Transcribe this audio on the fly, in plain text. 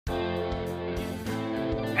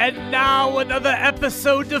And now another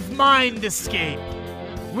episode of Mind Escape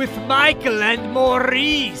with Michael and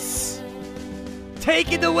Maurice.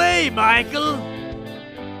 Take it away, Michael.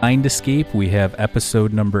 Mind Escape, we have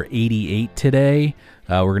episode number 88 today.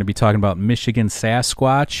 We're going to be talking about Michigan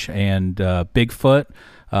Sasquatch and Bigfoot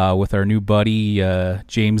with our new buddy,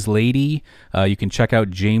 James Lady. You can check out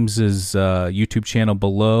James's YouTube channel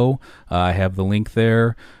below. I have the link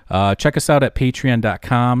there. Check us out at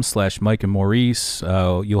patreon.com/Mike and Maurice.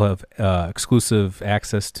 You'll have exclusive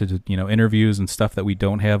access to interviews and stuff that we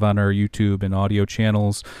don't have on our YouTube and audio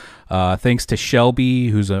channels. Thanks to Shelby,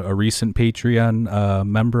 who's a recent Patreon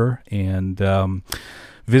member. And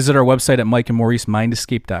visit our website at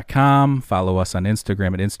MikeandMauriceMindEscape.com. Follow us on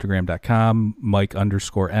Instagram at Instagram.com,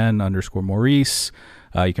 Mike_N_Maurice.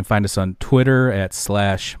 You can find us on Twitter at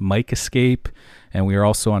 /MikeEscape. And we are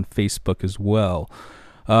also on Facebook as well.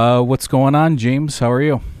 What's going on, James? How are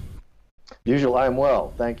you? Usual, I'm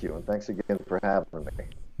well. Thank you. And thanks again for having me.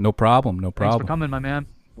 No problem. Thanks for coming, my man.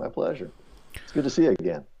 My pleasure. It's good to see you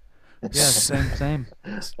again. Yeah, same.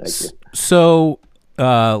 Thank you. So,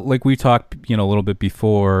 like we talked, a little bit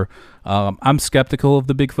before, I'm skeptical of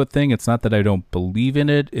the Bigfoot thing. It's not that I don't believe in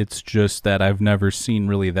it. It's just that I've never seen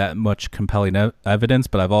really that much compelling evidence,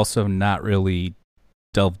 but I've also not really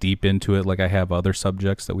delve deep into it like I have other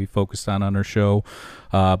subjects that we focused on our show.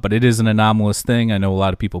 But it is an anomalous thing. I know a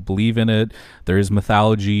lot of people believe in it. There is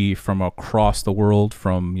mythology from across the world,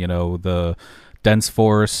 from, the dense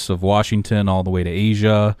forests of Washington all the way to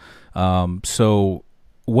Asia. So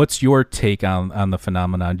what's your take on the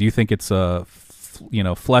phenomenon? Do you think it's a,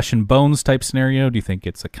 flesh and bones type scenario? Do you think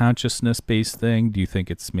it's a consciousness-based thing? Do you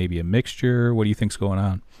think it's maybe a mixture? What do you think's going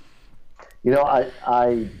on?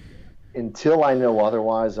 I until I know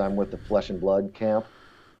otherwise, I'm with the flesh and blood camp.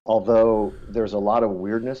 Although there's a lot of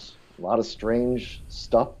weirdness, a lot of strange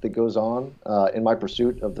stuff that goes on in my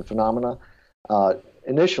pursuit of the phenomena.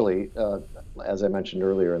 Initially, as I mentioned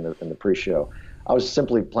earlier in the pre-show, I was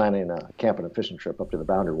simply planning a camping and fishing trip up to the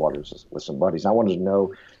Boundary Waters with some buddies. I wanted to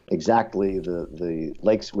know exactly the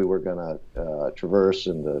lakes we were going to traverse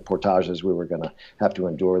and the portages we were going to have to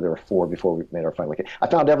endure. There were 4 before we made our final. I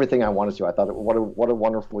found everything I wanted to. I thought, what a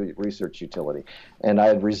wonderful research utility. And I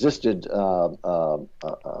had resisted a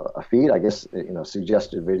feed. I guess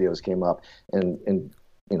suggested videos came up, and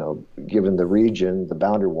given the region, the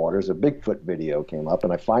Boundary Waters, a Bigfoot video came up,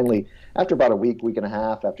 and I finally, after about a week and a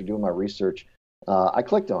half, after doing my research, I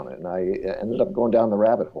clicked on it, and I ended up going down the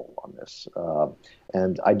rabbit hole on this.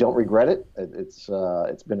 And I don't regret it. It's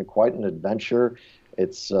been quite an adventure.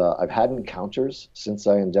 I've had encounters since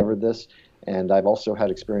I endeavored this, and I've also had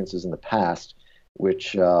experiences in the past,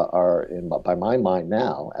 which are, by my mind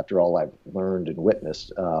now, after all I've learned and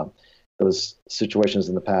witnessed, those situations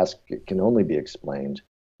in the past can only be explained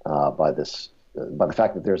by the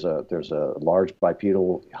fact that there's a large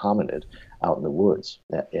bipedal hominid out in the woods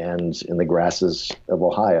and in the grasses of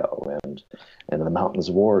Ohio and in the mountains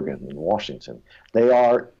of Oregon and Washington. They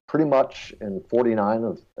are pretty much in 49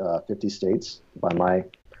 of 50 states, by my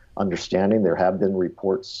understanding. There have been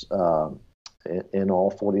reports in all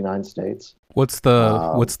 49 states. What's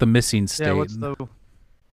the missing state? Yeah, what's the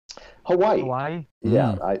Hawaii? Hawaii?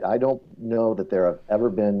 Yeah, I don't know that there have ever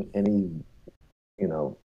been any,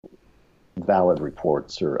 valid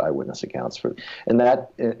reports or eyewitness accounts for, and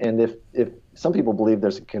if some people believe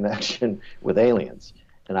there's a connection with aliens,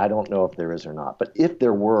 and I don't know if there is or not, but if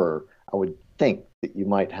there were, I would think that you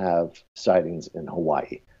might have sightings in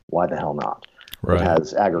Hawaii. Why the hell not? Right. It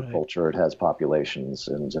has agriculture, It has populations,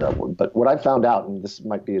 and but what I found out, and this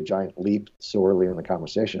might be a giant leap so early in the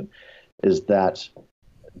conversation, is that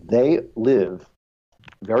they live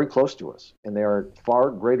very close to us, and they are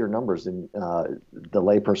far greater numbers than the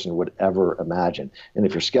layperson would ever imagine. And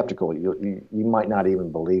if you're skeptical, you might not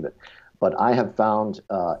even believe it. But I have found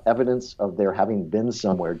evidence of their having been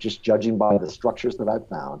somewhere, just judging by the structures that I've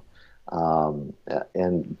found.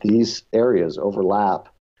 And these areas overlap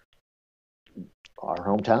our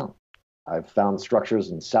hometown. I've found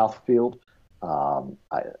structures in Southfield,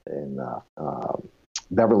 in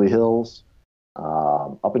Beverly Hills,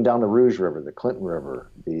 up and down the Rouge River, the Clinton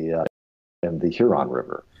River, and the Huron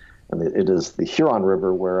River. And it is the Huron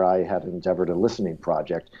River where I had endeavored a listening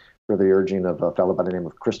project for the urging of a fellow by the name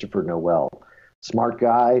of Christopher Noel. Smart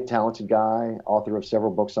guy, talented guy, author of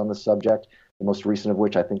several books on the subject, the most recent of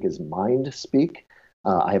which I think is Mind Speak.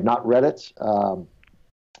 I have not read it, and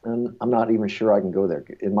I'm not even sure I can go there.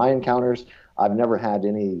 In my encounters, I've never had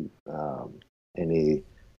any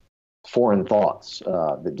foreign thoughts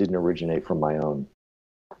that didn't originate from my own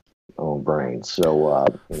brain. So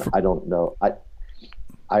I don't know.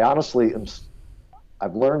 I honestly am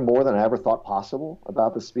I've learned more than I ever thought possible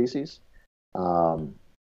about the species. And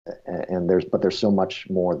there's so much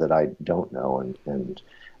more that I don't know, and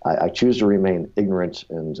I choose to remain ignorant,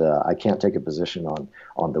 and I can't take a position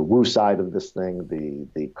on the woo side of this thing,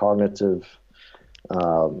 the cognitive,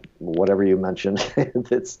 whatever you mentioned.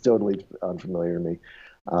 It's totally unfamiliar to me.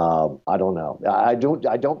 I don't know. I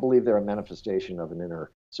don't believe they're a manifestation of an inner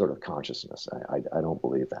sort of consciousness. I don't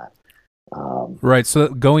believe that. Right. So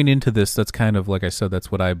going into this, that's kind of like I said.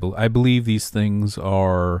 That's what I believe. These things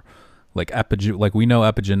are like like we know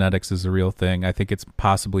epigenetics is a real thing. I think it's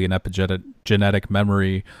possibly an epigenetic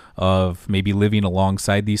memory of maybe living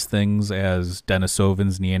alongside these things as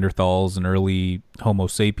Denisovans, Neanderthals, and early Homo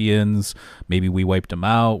sapiens. Maybe we wiped them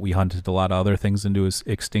out. We hunted a lot of other things into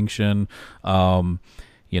extinction. I'm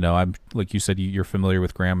like you said, you're familiar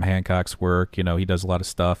with Graham Hancock's work. He does a lot of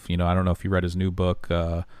stuff. I don't know if you read his new book,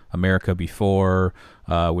 America Before,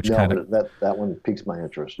 which kind of that one piques my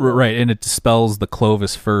interest. Right, and it dispels the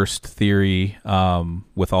Clovis first theory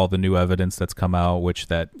with all the new evidence that's come out, which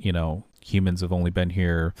that humans have only been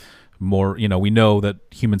here more. We know that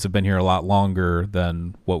humans have been here a lot longer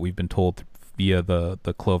than what we've been told via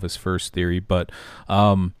the Clovis first theory. But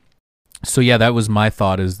so yeah, that was my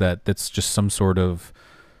thought, is that that's just some sort of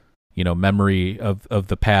memory of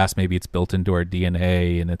the past. Maybe it's built into our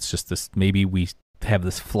DNA, and it's just this, maybe we have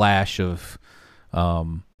this flash of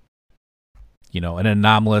an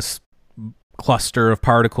anomalous cluster of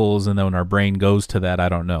particles, and then when our brain goes to that, I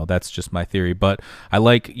don't know. That's just my theory. But I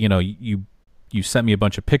like, you sent me a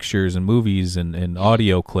bunch of pictures and movies and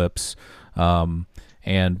audio clips,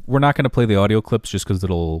 and we're not going to play the audio clips just because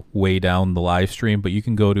it'll weigh down the live stream, but you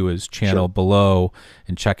can go to his channel below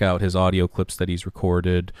and check out his audio clips that he's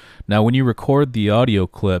recorded. Now, when you record the audio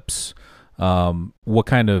clips, what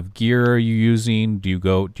kind of gear are you using? Do you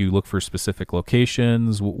look for specific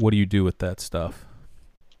locations? What do you do with that stuff?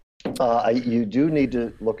 You do need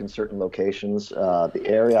to look in certain locations. The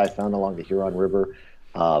area I found along the Huron River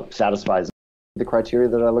satisfies the criteria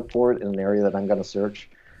that I look for in an area that I'm going to search.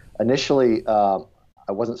 Initially,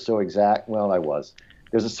 I wasn't so exact. Well, I was.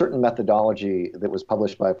 There's a certain methodology that was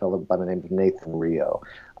published by a fellow by the name of Nathan Rio.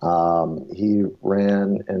 He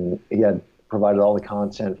ran, and he had provided all the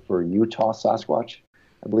content for Utah Sasquatch,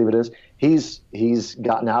 I believe it is. He's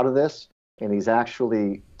gotten out of this, and he's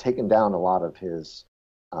actually taken down a lot of his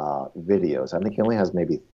videos. I think he only has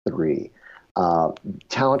maybe 3.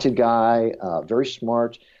 Talented guy, very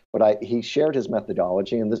smart, but he shared his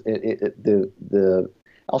methodology, and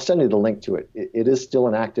I'll send you the link to it. It is still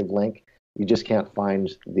an active link. You just can't find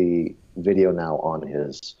the video now on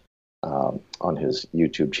his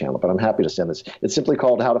YouTube channel. But I'm happy to send this. It's simply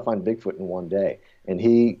called "How to Find Bigfoot in One Day," and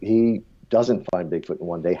he doesn't find Bigfoot in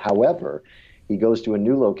one day. However, he goes to a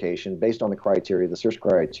new location based on the criteria, the search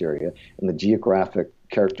criteria, and the geographic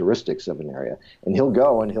characteristics of an area. And he'll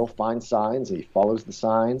go and he'll find signs. And he follows the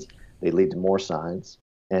signs. They lead to more signs,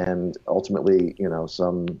 and ultimately,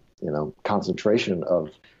 some concentration of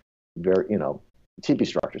teepee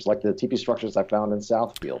structures, like the teepee structures I found in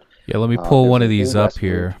Southfield. Yeah, let me pull one of these up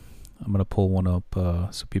here. I'm going to pull one up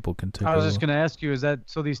so people can take a look. I was just going to ask you, is that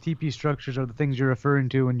so these teepee structures are the things you're referring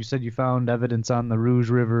to when you said you found evidence on the Rouge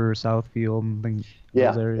River, Southfield, and things?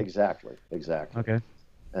 Yeah, exactly. Okay.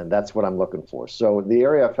 And that's what I'm looking for. So the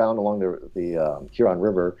area I found along the Huron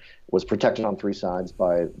River was protected on 3 sides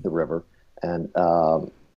by the river, and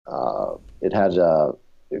it had a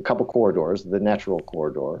couple corridors, the natural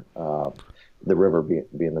corridor, the river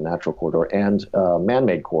being the natural corridor, and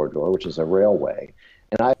man-made corridor, which is a railway.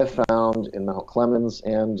 And I have found in Mount Clemens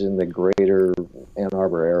and in the greater Ann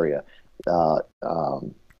Arbor area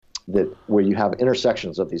that where you have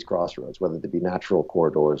intersections of these crossroads, whether they be natural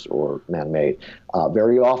corridors or man-made,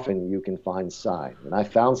 very often you can find sign. And I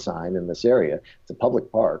found sign in this area. It's a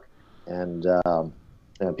public park, and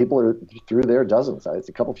people are through there dozens. It's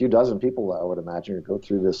a few dozen people, I would imagine, who go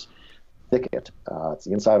through this thicket. It's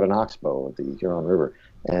the inside of an oxbow at the Huron River,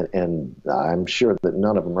 and I'm sure that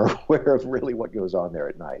none of them are aware of really what goes on there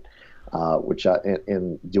at night.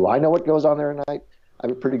 And do I know what goes on there at night? I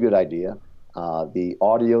have a pretty good idea. The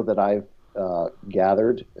audio that I've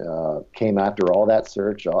gathered came after all that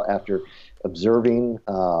search, after observing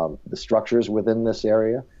the structures within this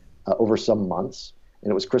area over some months. And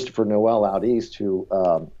it was Christopher Noel out east who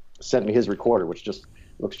sent me his recorder, which just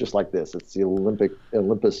looks just like this. It's the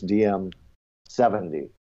Olympus DM70.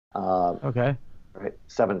 Okay. Right,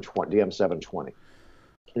 720 DM720.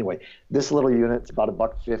 Anyway, this little unit, it's about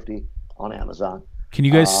 $150 on Amazon. Can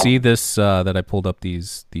you guys see this that I pulled up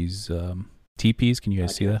these teepees? Can you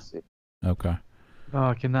guys see that? See. Okay. Oh,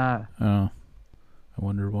 I cannot. Oh, I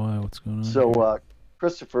wonder why. What's going on? So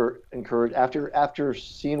Christopher encouraged after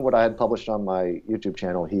seeing what I had published on my YouTube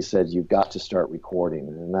channel. He said, "You've got to start recording,"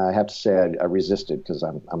 and I have to say I resisted because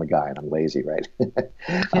I'm a guy and I'm lazy, right?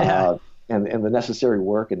 Yeah. And the necessary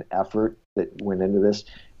work and effort that went into this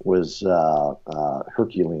was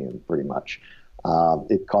Herculean, pretty much.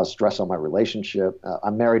 It caused stress on my relationship.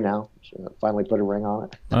 I'm married now. Finally put a ring on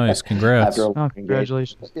it. Nice, congrats. After a Oh, long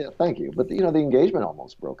congratulations. engagement. Yeah, thank you. But the engagement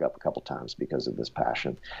almost broke up a couple times because of this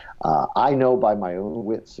passion. I know by my own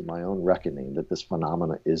wits and my own reckoning that this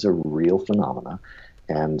phenomena is a real phenomena.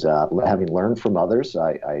 And having learned from others,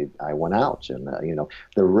 I went out and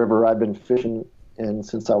the river I've been fishing in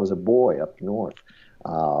since I was a boy up north,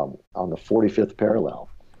 on the 45th parallel.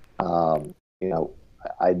 All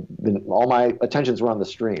my attentions were on the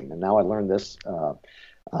stream, and now I learned this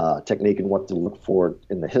technique and what to look for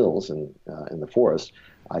in the hills and in the forest.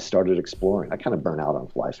 I started exploring. I kind of burned out on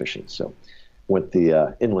fly fishing, so went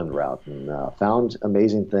the inland route and found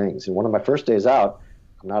amazing things. And one of my first days out,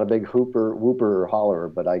 I'm not a big whooper or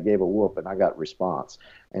hollerer, but I gave a whoop and I got response.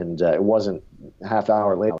 And it wasn't a half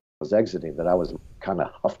hour later I was exiting that I was kind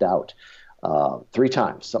of huffed out. 3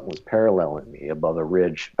 times something was paralleling me above a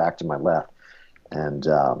ridge back to my left. And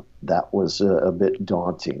that was a bit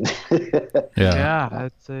daunting. Yeah,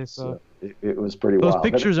 I'd say so. It was pretty Those wild.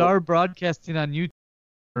 pictures are broadcasting on YouTube.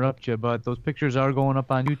 Interrupt you, but those pictures are going up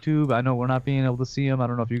on YouTube. I know we're not being able to see them. I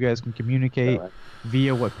don't know if you guys can communicate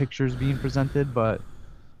via what pictures being presented, but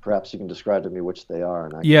perhaps you can describe to me which they are.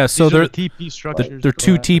 And Yeah, so these are they're the TP structures. they're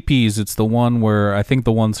 2 teepees. It's the one where I think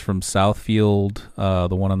the one's from Southfield,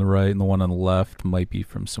 the one on the right, and the one on the left might be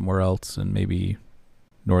from somewhere else, and maybe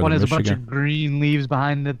northern One has Michigan. a bunch of green leaves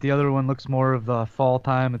behind it. The other one looks more of the fall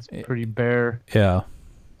time. It's pretty bare. Yeah.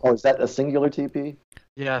 Oh, is that a singular TP?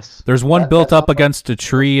 Yes. There's one built that's up against a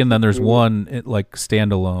tree, and then there's one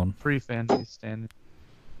standalone. Free fantasy stand.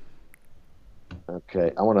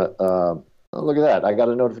 Okay, I want to look at that. I got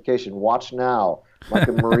a notification. Watch now. Mike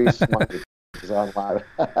and Maurice is on live.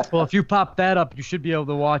 Well, if you pop that up, you should be able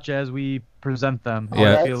to watch as we present them. Yeah.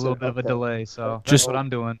 There'll be a little bit of a delay, so that's what I'm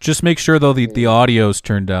doing. Just make sure though the audio's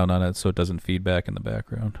turned down on it so it doesn't feedback in the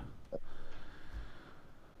background.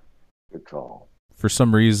 Good call. For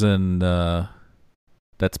some reason,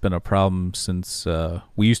 that's been a problem since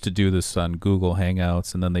we used to do this on Google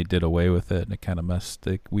Hangouts, and then they did away with it, and it kind of messed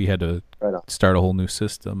it. We had to start a whole new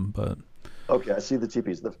system, but... Okay, I see the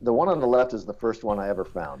teepees. The one on the left is the first one I ever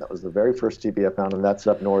found. That was the very first teepee I found, and that's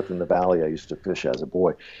up north in the valley I used to fish as a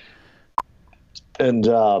boy. And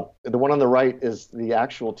the one on the right is the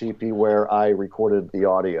actual teepee where I recorded the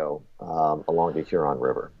audio along the Huron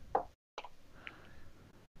River.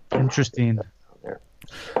 Interesting.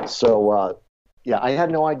 So, yeah, I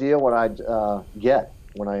had no idea what I'd get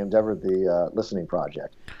when I endeavored the listening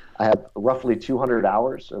project. I had roughly 200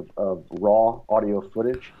 hours of raw audio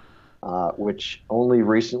footage, which only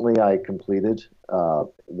recently I completed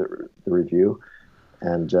the review.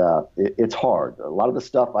 And it's hard. A lot of the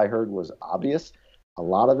stuff I heard was obvious. A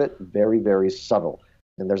lot of it very, very subtle.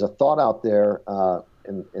 And there's a thought out there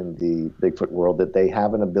in the Bigfoot world that they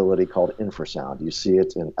have an ability called infrasound. You see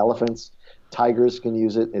it in elephants. Tigers can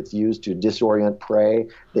use it. It's used to disorient prey.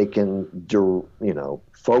 They can,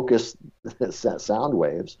 focus sound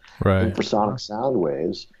waves, infrasonic sound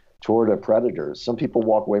waves, toward a predator. Some people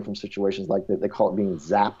walk away from situations like that. They call it being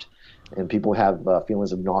zapped, and people have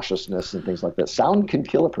feelings of nauseousness and things like that. Sound can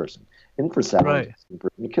kill a person. Infrasound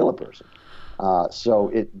can kill a person. So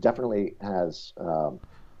it definitely has an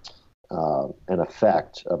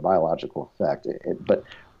effect, a biological effect. But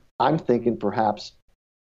I'm thinking perhaps,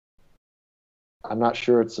 I'm not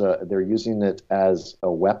sure they're using it as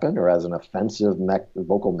a weapon or as an offensive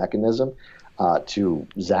vocal mechanism to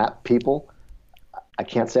zap people. I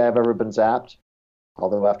can't say I've ever been zapped,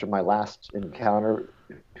 although after my last encounter,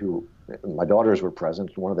 my daughters were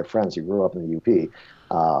present, one of their friends who grew up in the UP,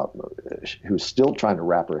 who's still trying to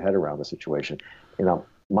wrap her head around the situation.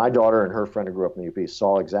 My daughter and her friend who grew up in the UP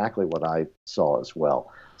saw exactly what I saw as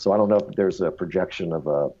well. So I don't know if there's a projection of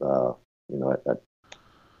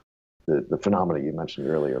the phenomena you mentioned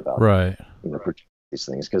earlier about these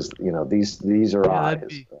things, because these are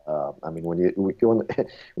eyes. When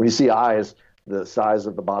you see eyes the size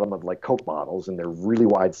of the bottom of like Coke bottles, and they're really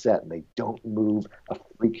wide set, and they don't move a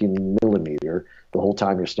freaking millimeter the whole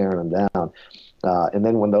time you're staring them down. And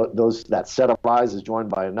then when that set of eyes is joined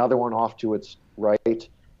by another one off to its right,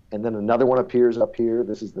 and then another one appears up here.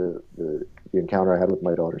 This is the encounter I had with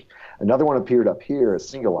my daughters. Another one appeared up here, a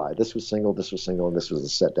single eye. This was single, and this was a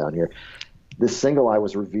set down here. This single eye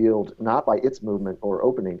was revealed not by its movement or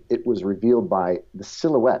opening. It was revealed by the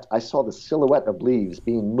silhouette. I saw the silhouette of leaves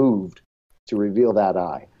being moved to reveal that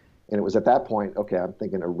eye. And it was at that point, okay, I'm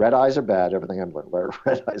thinking red eyes are bad. Everything I'm like,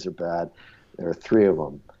 red eyes are bad. There are 3 of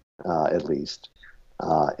them, at least.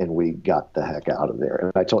 And we got the heck out of there.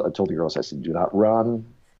 And I told the girls, I said, do not run.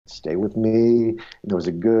 Stay with me. And there was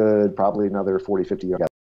a good, probably another 40, 50 yards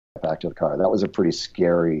back to the car. That was a pretty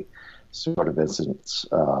scary sort of incident.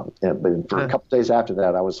 But for a couple of days after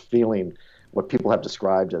that, I was feeling what people have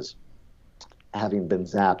described as having been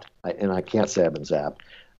zapped. And I can't say I've been zapped,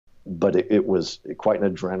 but it was quite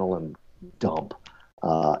an adrenaline dump.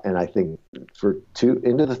 And I think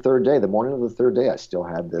into the 3rd day, the morning of the 3rd day, I still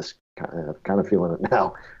had this kind of feeling it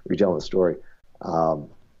now, retelling the story.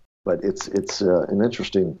 But it's an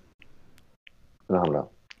interesting phenomenon.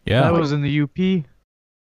 Yeah. That was in the UP?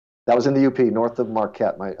 That was in the UP, north of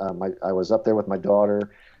Marquette. I was up there with my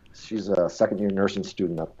daughter. She's a second-year nursing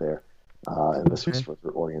student up there. And this was for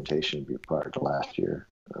her orientation prior to last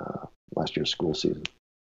year's school season.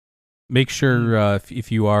 Make sure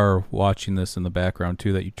if you are watching this in the background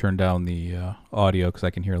too that you turn down the audio, because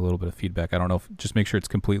I can hear a little bit of feedback. I don't know just make sure it's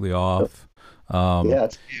completely off. Yeah,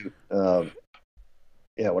 it's mute.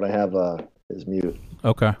 What I have is mute.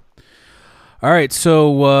 Okay. All right.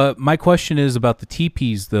 So my question is about the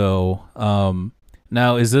teepees, though.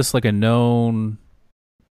 Now, is this like a known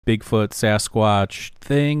Bigfoot, Sasquatch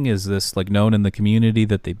thing? Is this like known in the community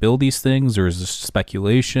that they build these things, or is this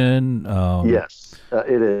speculation? Yes,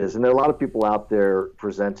 it is. And there are a lot of people out there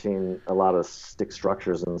presenting a lot of stick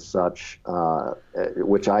structures and such,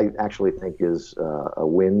 which I actually think is a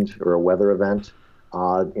wind or a weather event.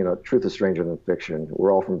 Truth is stranger than fiction.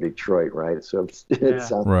 We're all from Detroit, right? So it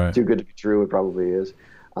sounds too good to be true. It probably is.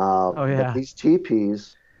 But these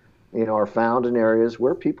teepees, are found in areas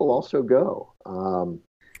where people also go.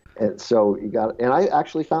 And so and I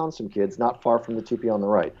actually found some kids not far from the teepee on the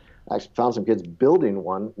right. I found some kids building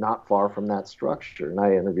one not far from that structure, and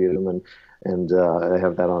I interviewed them, and I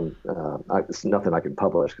have that on. It's nothing I can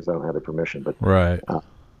publish because I don't have their permission, but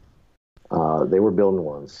they were building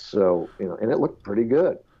ones. So and it looked pretty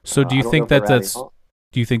good. So do you think that that's?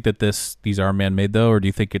 Do you think that these are man-made though, or do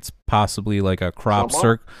you think it's possibly like a crop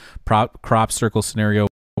circle scenario?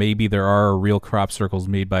 Maybe there are real crop circles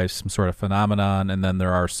made by some sort of phenomenon, and then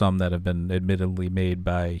there are some that have been admittedly made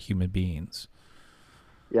by human beings.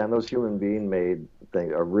 Yeah, and those human being made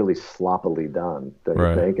things are really sloppily done, don't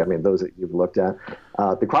you think? I mean, those that you've looked at.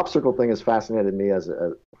 The crop circle thing has fascinated me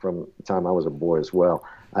from the time I was a boy as well.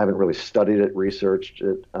 I haven't really studied it, researched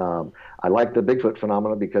it. I like the Bigfoot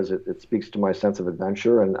phenomena because it speaks to my sense of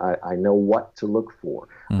adventure, and I know what to look for.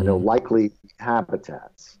 Mm-hmm. I know likely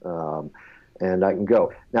habitats. And I can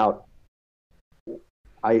go. Now,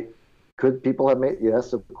 people have made,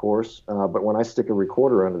 yes, of course, but when I stick a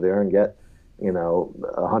recorder under there and get,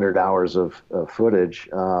 100 hours of footage,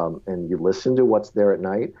 and you listen to what's there at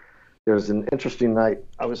night, there's an interesting night.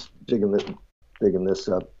 I was digging this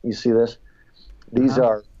up. You see this? These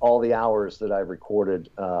are all the hours that I've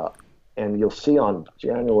recorded, and you'll see on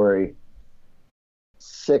January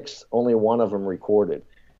 6th, only one of them recorded.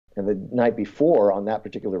 And the night before, on that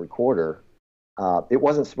particular recorder, it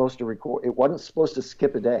wasn't supposed to record. It wasn't supposed to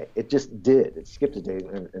skip a day. It just did. It skipped a day,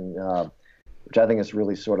 and which I think is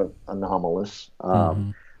really sort of anomalous.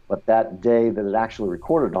 But that day that it actually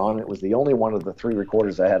recorded on, it was the only one of the 3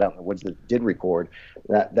 recorders I had out in the woods that did record.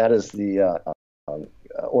 That is the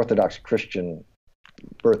Orthodox Christian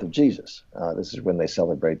birth of Jesus. This is when they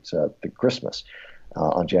celebrate the Christmas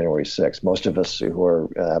on January 6th. Most of us who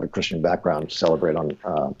have a Christian background celebrate on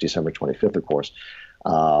December 25th, of course.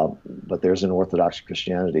 But there's an Orthodox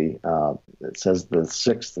Christianity. It says the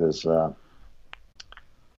 6th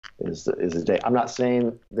is a day. I'm not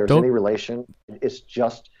saying there's any relation. It's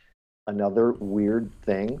just another weird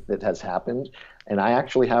thing that has happened. And I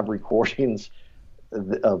actually have recordings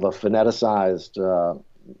of a phoneticized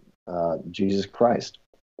Jesus Christ.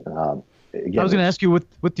 Again, I was going to ask you,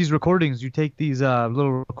 with these recordings, you take these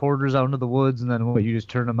little recorders out into the woods, and then you just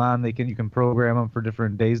turn them on. You can program them for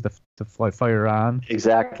different days to fire on.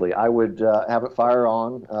 Exactly. I would have it turn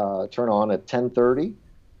on at 10:30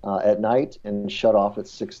 at night and shut off at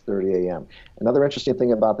 6:30 a.m. Another interesting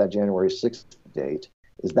thing about that January 6th date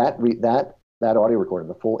is that audio recording,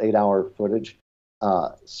 the full 8-hour footage,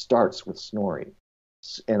 starts with snoring.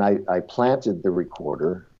 And I planted the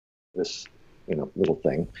recorder, this little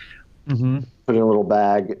thing. Mm-hmm. Put it in a little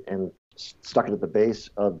bag and stuck it at the base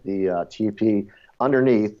of the teepee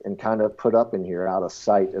underneath, and kind of put up in here out of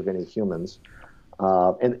sight of any humans.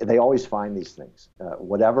 And they always find these things.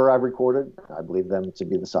 Whatever I recorded, I believe them to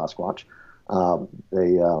be the Sasquatch.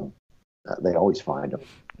 They always find them.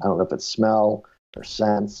 I don't know if it's smell or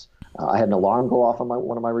sense. I had an alarm go off on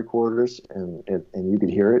one of my recorders, and you could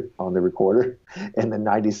hear it on the recorder. And then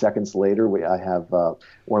 90 seconds later, I have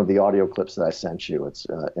one of the audio clips that I sent you. It's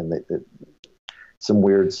some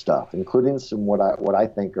weird stuff, including some what I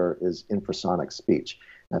think is infrasonic speech.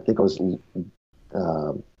 And I think I was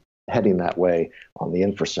heading that way on the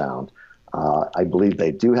infrasound. I believe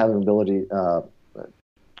they do have an ability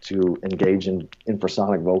to engage in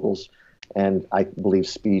infrasonic vocals, and I believe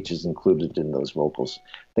speech is included in those vocals.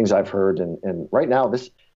 Things I've heard, and right now this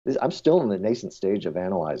I'm still in the nascent stage of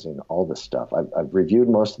analyzing all this stuff. I've reviewed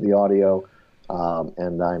most of the audio,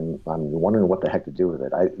 and I'm wondering what the heck to do with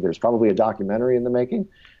it. There's probably a documentary in the making,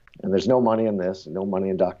 and there's no money in this, no money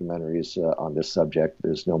in documentaries on this subject.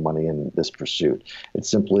 There's no money in this pursuit. It's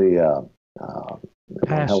simply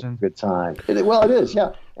passion. Good time. Well, it is,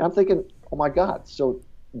 yeah. And I'm thinking, oh my God. So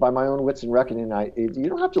by my own wits and reckoning, you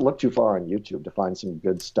don't have to look too far on YouTube to find some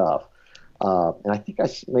good stuff. And I think I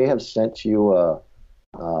may have sent you a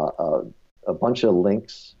bunch of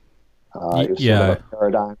links. It was sort of a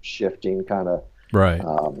paradigm shifting kind of. Right. I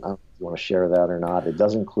don't know if you want to share that or not. It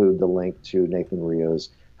does include the link to Nathan Rio's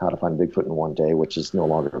How to Find Bigfoot in One Day, which is no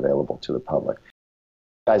longer available to the public.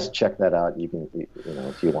 Guys, check that out. You can,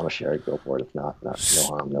 if you want to share it, go for it. If not, no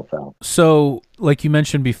harm, no foul. So, like you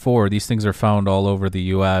mentioned before, these things are found all over the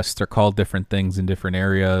U.S. They're called different things in different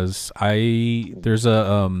areas. There's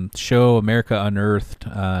a show, America Unearthed,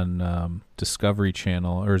 on Discovery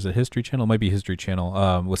Channel, or is it History Channel? It might be History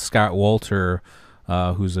Channel, with Scott Walter,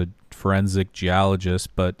 who's a forensic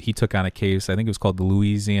geologist, but he took on a case, I think it was called the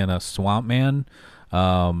Louisiana Swamp Man.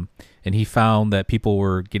 And he found that people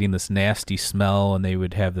were getting this nasty smell, and they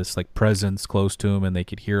would have this like presence close to them, and they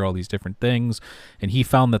could hear all these different things. And he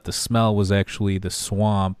found that the smell was actually the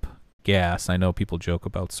swamp gas. I know people joke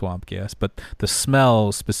about swamp gas, but the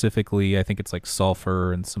smell specifically, I think it's like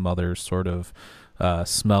sulfur and some other sort of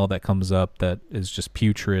smell that comes up that is just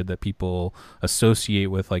putrid that people associate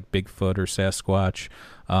with like Bigfoot or Sasquatch.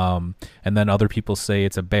 And then other people say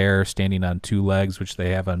it's a bear standing on two legs, which they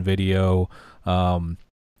have on video.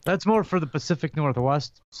 That's more for the Pacific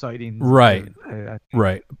Northwest sightings. Right.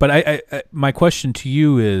 Right. But I my question to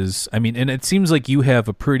you is, I mean, and it seems like you have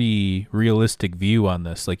a pretty realistic view on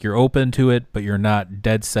this. Like you're open to it, but you're not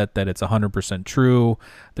dead set that it's 100% true.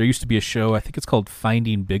 There used to be a show, I think it's called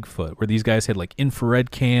Finding Bigfoot, where these guys had like infrared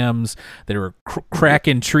cams. They were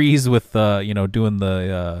cracking trees with, doing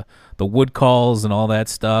the wood calls and all that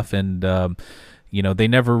stuff. And, they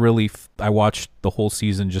never really. I watched the whole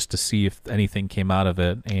season just to see if anything came out of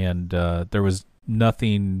it, and there was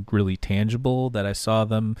nothing really tangible that I saw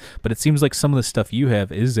them. But it seems like some of the stuff you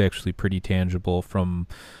have is actually pretty tangible, from,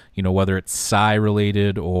 whether it's psi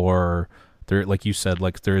related or there, like you said,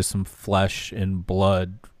 like there is some flesh and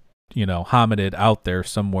blood, hominid out there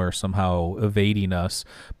somewhere somehow evading us.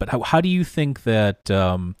 But how do you think that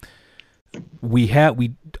we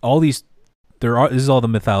all these? This is all the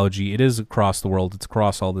mythology. It is across the world. It's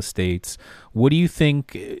across all the states. What do you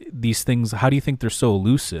think these things, how do you think they're so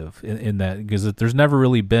elusive in that? Because there's never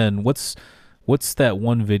really been, what's that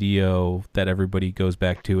one video that everybody goes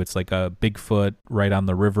back to? It's like a Bigfoot right on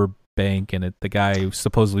the river bank, and the guy who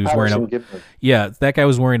supposedly was wearing that guy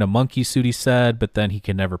was wearing a monkey suit, he said, but then he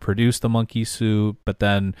can never produce the monkey suit. But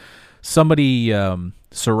then somebody,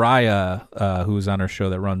 Soraya, who was on our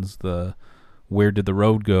show that runs the Where Did the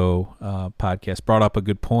Road Go podcast, brought up a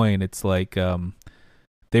good point. It's like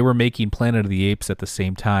they were making Planet of the Apes at the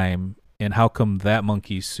same time, and how come that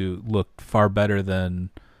monkey suit looked far better than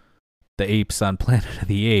the apes on Planet of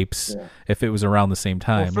the Apes if it was around the same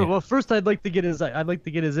time? Well, first I'd like to get his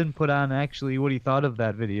input on actually what he thought of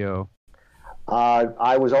that video.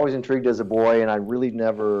 I was always intrigued as a boy, and I really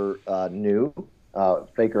never knew,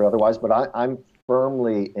 fake or otherwise, but I'm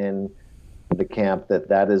firmly in the camp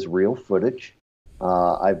that is real footage.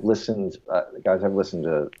 I've listened, guys. I've listened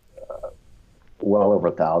to well over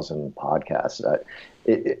 1,000 podcasts.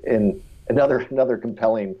 And another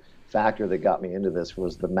compelling factor that got me into this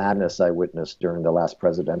was the madness I witnessed during the last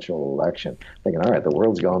presidential election. Thinking, all right, the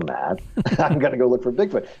world's gone mad. I'm going to go look for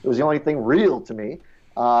Bigfoot. It was the only thing real to me,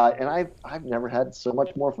 and I've never had so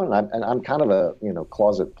much more fun. I'm kind of a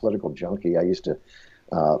closet political junkie. I used to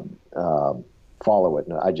follow it,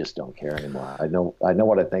 and I just don't care anymore. I know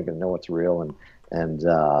what I think and know what's real, and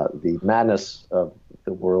the madness of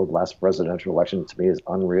the world last presidential election to me is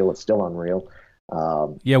unreal. It's still unreal.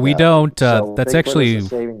 We don't. So that's Bigfoot actually is a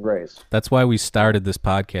saving grace. That's why we started this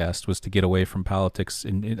podcast, was to get away from politics.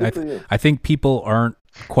 And I think people aren't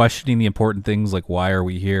questioning the important things like, why are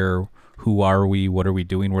we here? who are we, what are we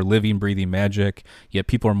doing? We're living, breathing magic, yet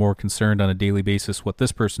people are more concerned on a daily basis what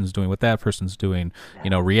this person's doing, what that person's doing,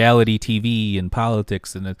 reality TV and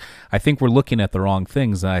politics. And I think we're looking at the wrong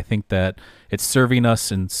things, and I think that it's serving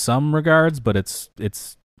us in some regards, but it's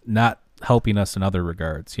not helping us in other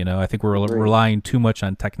regards. I think we're relying too much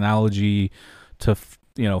on technology to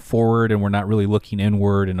forward, and we're not really looking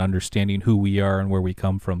inward and understanding who we are and where we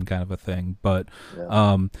come from, kind of a thing. But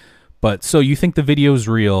so you think the video's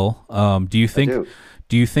real? Do you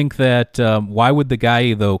think that why would the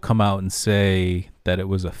guy though come out and say that it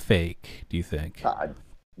was a fake? Do you think?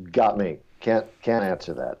 Got me. Can't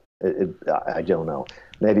answer that. I don't know.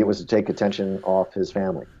 Maybe it was to take attention off his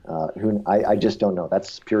family. I just don't know.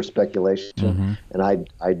 That's pure speculation, and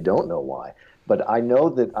I don't know why. But I know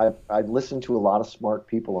that I've listened to a lot of smart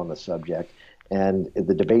people on the subject, and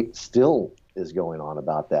the debate still is going on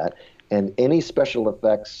about that. And any special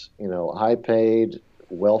effects, high-paid,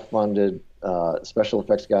 well-funded special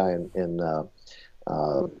effects guy in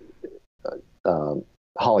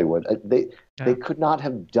Hollywood, they could not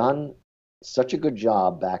have done such a good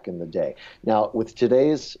job back in the day. Now, with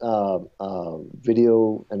today's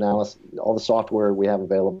video analysis, all the software we have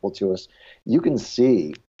available to us, you can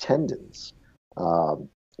see tendons,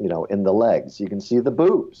 in the legs. You can see the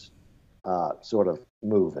boobs sort of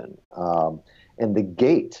moving. And the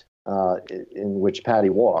gait in which Patty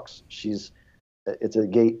walks, it's a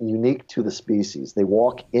gait unique to the species. They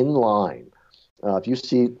walk in line. If you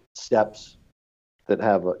see steps that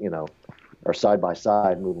have, are side by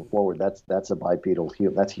side moving forward, that's a bipedal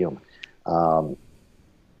human. That's human.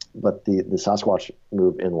 But the Sasquatch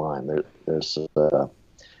move in line. There's a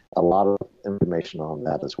lot of information on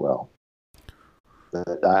that as well.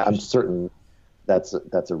 I'm certain that's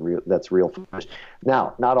real.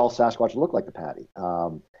 Now, not all Sasquatch look like the Patty.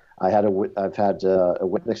 I've had a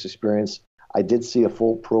witness experience. I did see a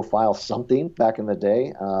full profile something back in the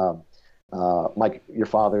day. Mike, your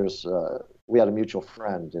father's. We had a mutual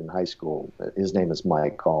friend in high school. His name is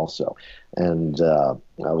Mike also, and I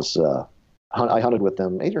hunted with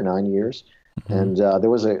them 8 or 9 years, and there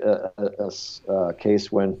was a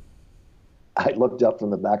case when I looked up from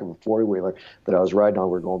the back of a 4-wheeler that I was riding on.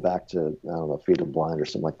 We were going back to, I don't know, Feet of Blind or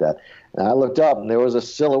something like that. And I looked up, and there was a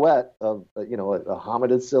silhouette of, a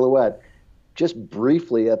hominid silhouette just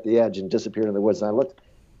briefly at the edge and disappeared in the woods. And I looked,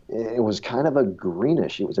 it was kind of a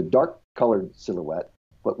greenish. It was a dark-colored silhouette,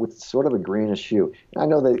 but with sort of a greenish hue. And I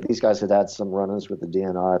know that these guys had some run-ins with the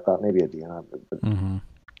DNR. I thought maybe a DNR, but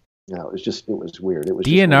no, it was weird. It was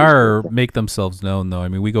DNR make themselves known, though. I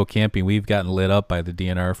mean, we go camping. We've gotten lit up by the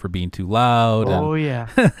DNR for being too loud.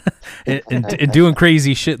 And doing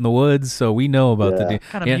crazy shit in the woods. So we know about the what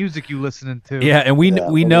kind of music you listening to. Yeah, and we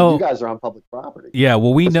know you guys are on public property. Yeah,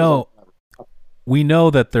 well, we know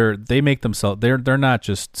that they make themselves. They're not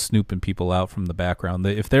just snooping people out from the background.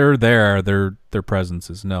 If they're there, their presence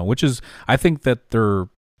is known. Which is, I think that they're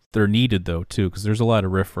needed though too, because there's a lot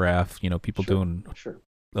of riffraff. People doing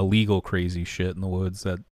illegal crazy shit in the woods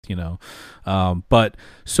that but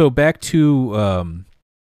so back to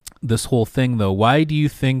this whole thing though, why do you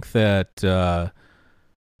think that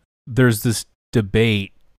there's this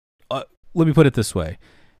debate? Let me put it this way.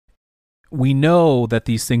 We know that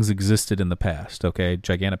these things existed in the past, okay?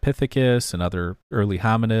 Gigantopithecus and other early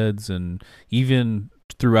hominids, and even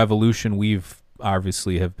through evolution we've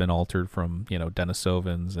obviously have been altered from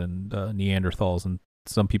Denisovans and Neanderthals, and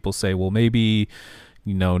some people say, well, maybe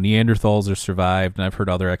Neanderthals are survived, and I've heard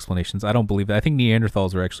other explanations. I don't believe that. I think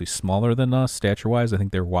Neanderthals are actually smaller than us stature-wise. I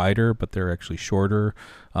think they're wider, but they're actually shorter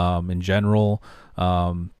in general.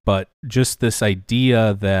 But just this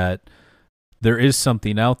idea that there is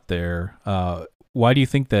something out there, why do you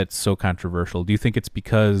think that's so controversial? Do you think it's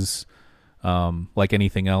because, like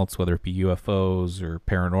anything else, whether it be UFOs or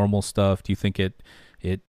paranormal stuff, do you think it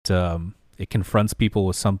confronts people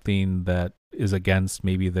with something that is against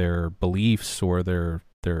maybe their beliefs or their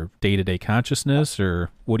day-to-day consciousness, or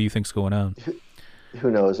what do you think's going on?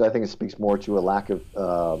 Who knows? I think it speaks more to a lack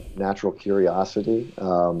of natural curiosity.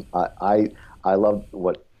 I love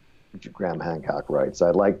what Graham Hancock writes.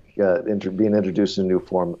 I like being introduced to new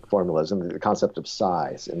formulas and the concept of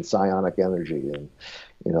psi's and psionic energy and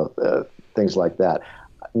things like that.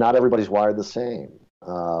 Not everybody's wired the same.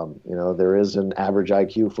 There is an average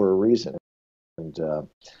IQ for a reason, and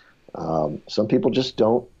some people just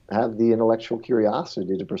don't have the intellectual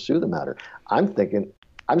curiosity to pursue the matter. I'm thinking,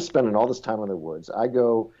 I'm spending all this time in the woods.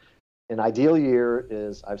 An ideal year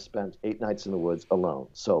is I've spent 8 nights in the woods alone,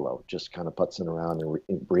 solo, just kind of putzing around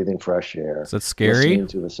and breathing fresh air. Is that scary? Listening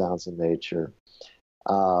to the sounds of nature.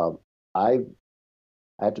 I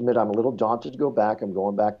have to admit, I'm a little daunted to go back. I'm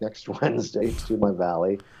going back next Wednesday to my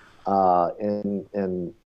valley.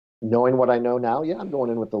 And knowing what I know now, yeah, I'm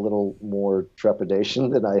going in with a little more trepidation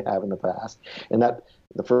than I have in the past. And that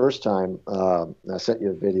the first time I sent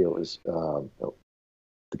you a video, it was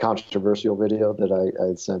the controversial video that I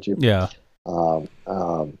had sent you. Yeah.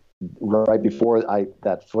 Right before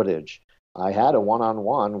that footage, I had a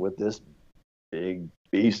one-on-one with this big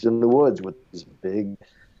beast in the woods with these big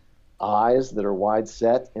eyes that are wide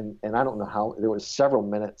set, and I don't know how, there was several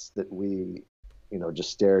minutes that we,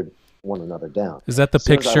 just stared one another down. Is that the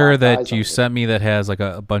picture that you sent me that has like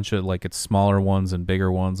a bunch of like it's smaller ones and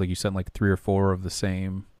bigger ones? Like you sent like 3 or 4 of the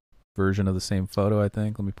same version of the same photo, I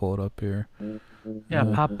think. Let me pull it up here. Yeah,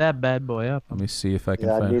 pop that bad boy up. Let me see if I can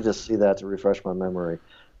find it. I need to see that to refresh my memory.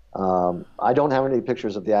 I don't have any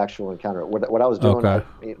pictures of the actual encounter. What I was doing,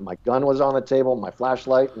 my gun was on the table, my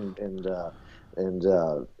flashlight and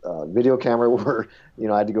video camera were,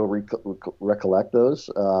 I had to go recollect those,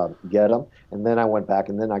 get them, and then I went back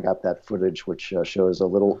and then I got that footage which shows a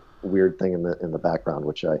little weird thing in the background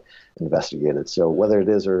which I investigated. So whether it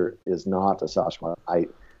is or is not a Sasquatch, I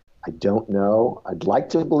don't know. I'd like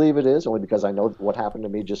to believe it is, only because I know what happened to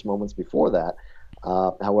me just moments before that.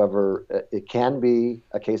 However, it can be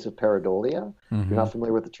a case of pareidolia. If you're not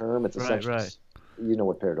familiar with the term, it's essentially, you know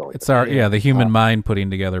what pareidolia is. It's the human mind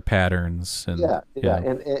putting together patterns. And,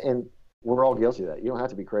 and we're all guilty of that. You don't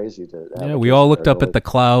have to be crazy to. Yeah, we all looked up at the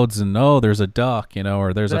clouds and there's a duck,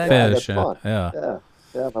 or there's a fish. That's fun. Yeah.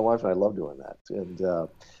 My wife and I love doing that. And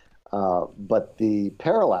but the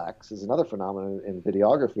parallax is another phenomenon in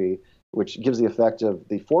videography, which gives the effect of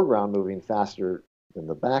the foreground moving faster than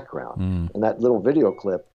the background. And that little video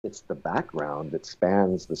clip, it's the background that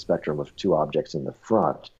spans the spectrum of 2 objects in the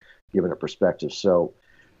front, given a perspective. So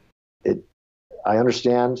I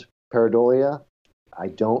understand pareidolia. I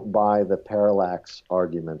don't buy the parallax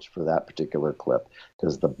argument for that particular clip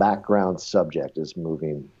because the background subject is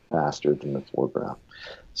moving faster than the foreground.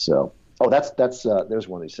 So, there's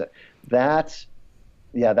one you said. That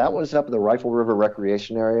was up in the Rifle River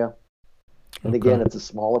Recreation Area. And again, it's a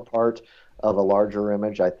smaller part of a larger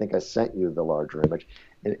image. I think I sent you the larger image.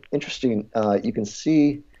 And interesting, you can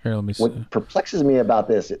see. Here, let me see. What perplexes me about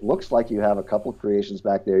this, it looks like you have a couple of creations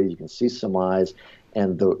back there. You can see some eyes,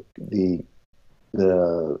 and the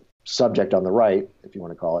subject on the right, if you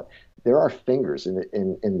want to call it, there are fingers in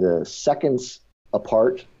the seconds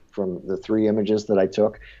apart from the 3 images that I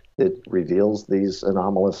took. It reveals these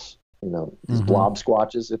anomalous, these blob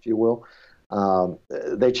squatches, if you will.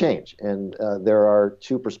 They change, and there are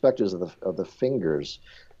 2 perspectives of the fingers.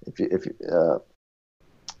 Let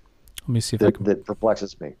me see if that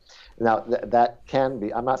perplexes me. Now that can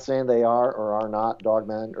be. I'm not saying they are or are not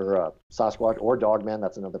dogmen or Sasquatch or dogmen.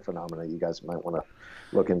 That's another phenomenon you guys might want to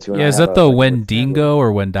look into. Yeah, is that the Wendigo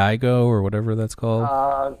or Wendigo or whatever that's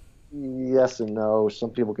called? Yes and no. Some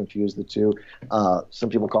people confuse the 2. Some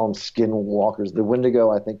people call them skinwalkers. The Wendigo,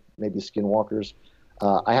 I think, maybe skinwalkers.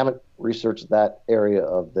 I haven't researched that area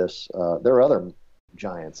of this. There are other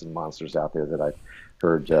giants and monsters out there that I've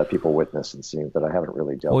heard people witness and seen, but I haven't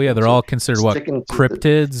really dealt with. Well, yeah, they're all considered what,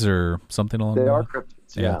 cryptids or something along that? They are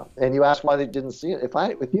cryptids, yeah. And you asked why they didn't see it.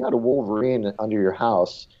 If you had a wolverine under your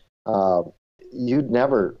house, you'd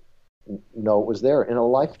never know it was there in a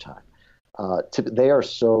lifetime. They are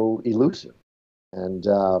so elusive, and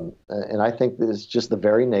I think that it's just the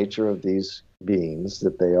very nature of these beings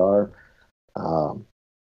that they are.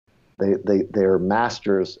 They're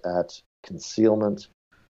masters at concealment.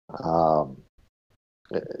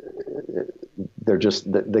 They're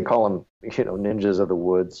just, they call them ninjas of the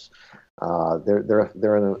woods.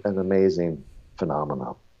 They're an amazing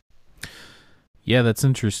phenomenon. Yeah, that's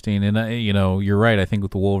interesting. And you're right. I think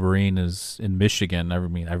with the Wolverine is in Michigan. I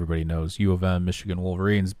mean, everybody knows U of M, Michigan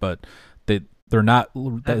Wolverines, but they're not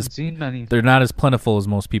they're not as plentiful as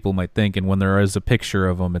most people might think. And when there is a picture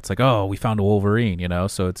of them, it's like, oh, we found a Wolverine,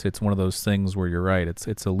 So it's one of those things where you're right.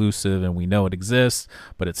 It's elusive, and we know it exists,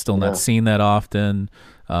 but it's still not seen that often.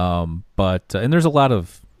 But and there's a lot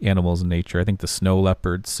of animals in nature. I think the snow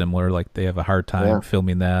leopard's similar. Like they have a hard time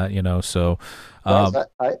filming that, So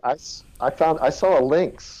I saw a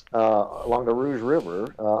lynx along the Rouge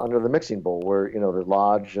River under the Mixing Bowl, where the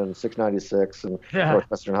Lodge and 696 and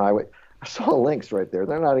Northwestern Highway. I saw a lynx right there.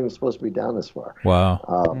 They're not even supposed to be down this far.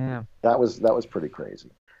 Wow. That was pretty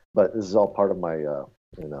crazy. But this is all part of my.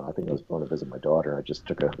 I think I was going to visit my daughter. I just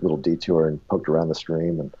took a little detour and poked around the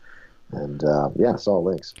stream and saw a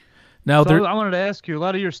lynx. Now, I wanted to ask you, a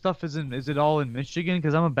lot of your stuff is it all in Michigan?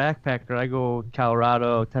 Because I'm a backpacker. I go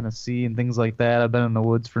Colorado, Tennessee, and things like that. I've been in the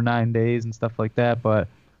woods for 9 days and stuff like that. But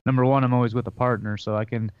number one, I'm always with a partner, so I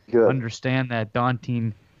can understand that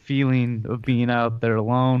daunting feeling of being out there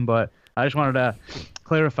alone. But I just wanted to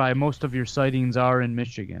clarify, most of your sightings are in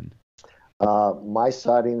Michigan. My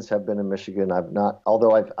sightings have been in Michigan. I've not,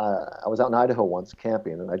 although I was out in Idaho once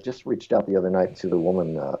camping, and I just reached out the other night to the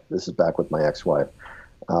woman. This is back with my ex-wife.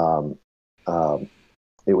 Um,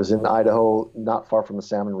 it was in Idaho, not far from the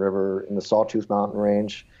Salmon River, in the Sawtooth Mountain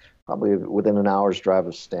Range, probably within an hour's drive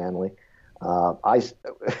of Stanley. The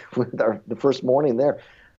first morning there,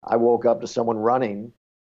 I woke up to someone running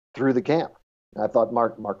through the camp. I thought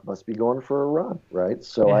Mark must be going for a run, right?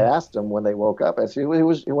 So I asked him when they woke up. I said, "He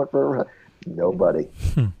went for a run." Nobody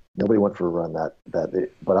went for a run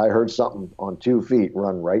but I heard something on 2 feet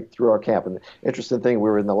run right through our camp. And the interesting thing, we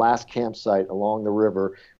were in the last campsite along the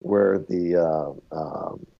river where the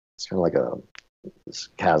it's kind of like this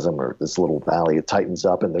chasm or this little valley. It tightens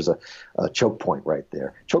up, and there's a choke point right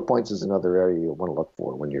there. Choke points is another area you want to look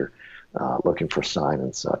for when you're looking for sign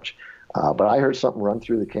and such. But I heard something run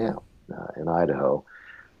through the camp in Idaho.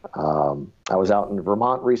 I was out in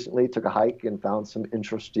Vermont recently, took a hike and found some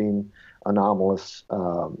interesting anomalous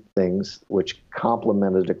things which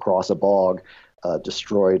complemented across a bog,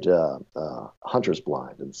 destroyed hunter's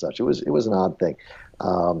blind and such. It was an odd thing.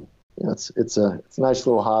 It's a nice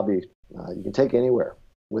little hobby. You can take anywhere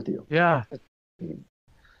with you. Yeah.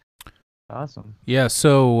 Awesome. Yeah,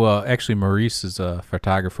 so actually Maurice is a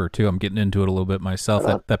photographer too. I'm getting into it a little bit myself.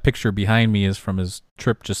 That picture behind me is from his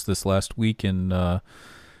trip just this last week in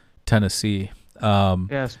Tennessee.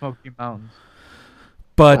 Smoky Mountains.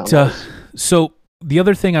 But so the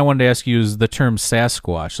other thing I wanted to ask you is the term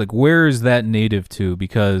Sasquatch. Like, where is that native to?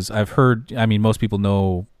 Because I've heard, most people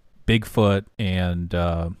know Bigfoot, and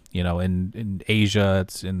in Asia,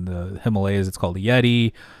 it's in the Himalayas, it's called a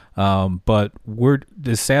Yeti. But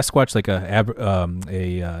is Sasquatch like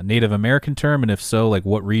a Native American term? And if so, like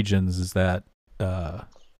what regions is that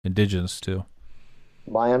indigenous to?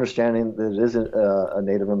 My understanding that it isn't a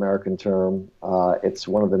Native American term. It's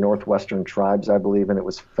one of the northwestern tribes, I believe, and it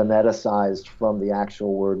was phoneticized from the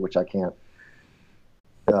actual word, which I can't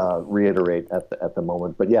reiterate at the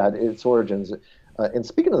moment. But yeah, its origins. And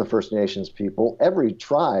speaking of the First Nations people, every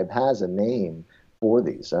tribe has a name for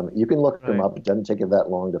these. You can look them up. It doesn't take you that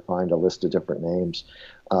long to find a list of different names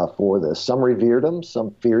for this. Some revered them,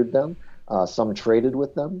 some feared them, some traded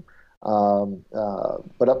with them.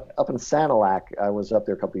 But up in Sanilac, I was up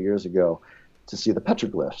there a couple of years ago to see the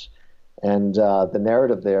petroglyphs, and the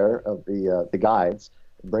narrative there of the guides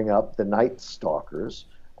bring up the Night Stalkers.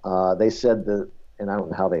 They said that, and I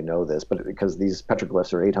don't know how they know this, but because these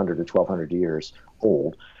petroglyphs are 800 to 1200 years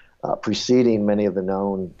old, preceding many of the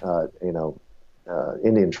known,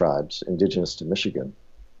 Indian tribes indigenous to Michigan.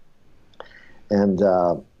 And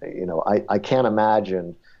I can't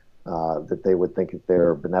imagine that they would think that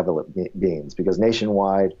they're benevolent beings, because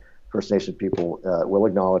nationwide, First Nation people will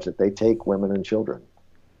acknowledge that they take women and children.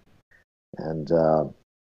 And,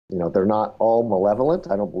 they're not all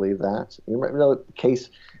malevolent. I don't believe that. You remember the case,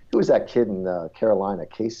 who was that kid in Carolina?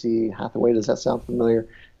 Casey Hathaway, does that sound familiar?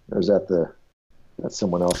 Or is that's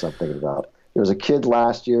someone else I'm thinking about? There was a kid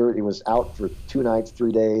last year. He was out for 2 nights,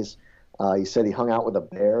 3 days. He said he hung out with a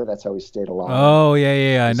bear. That's how he stayed alive. Oh,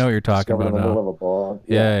 yeah. I know what you're talking about in the now. middle of a bog.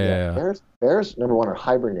 Yeah. Bears, number one, are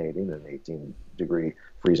hibernating in 18-degree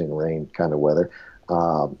freezing rain kind of weather.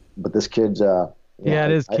 But this kid...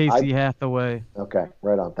 it is Casey Hathaway. Okay,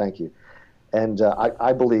 right on. Thank you. And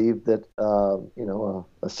I believe that,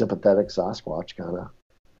 a sympathetic Sasquatch kind of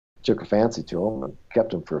took a fancy to him and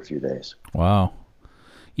kept him for a few days. Wow.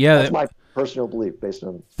 Yeah. That's my personal belief based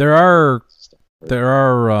on... There are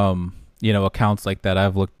accounts like that.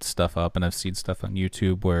 I've looked stuff up and I've seen stuff on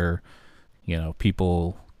YouTube where,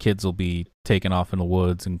 kids will be taken off in the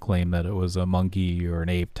woods and claim that it was a monkey or an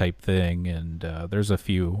ape type thing. And there's a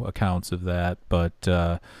few accounts of that. But,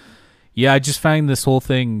 I just find this whole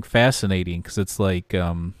thing fascinating because it's like,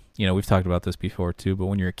 we've talked about this before too, but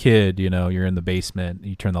when you're a kid, you're in the basement,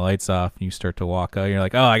 you turn the lights off and you start to walk out. You're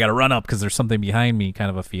like, oh, I got to run up because there's something behind me, kind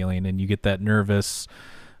of a feeling. And you get that nervous,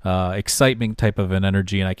 excitement type of an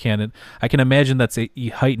energy. And I can imagine that's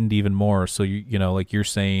heightened even more. So, like you're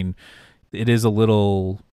saying, it is a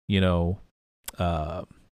little, not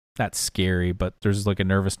scary, but there's like a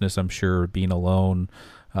nervousness, I'm sure, being alone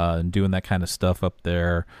and doing that kind of stuff up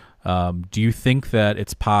there. Do you think that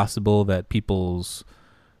it's possible that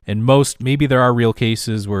maybe there are real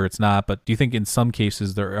cases where it's not, but do you think in some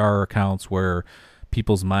cases there are accounts where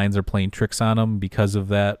people's minds are playing tricks on them because of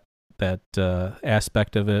that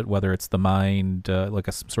aspect of it, whether it's the mind,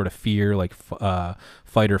 like some sort of fear, like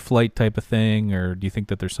fight or flight type of thing, or do you think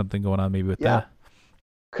that there's something going on maybe with that?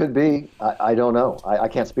 Could be. I don't know. I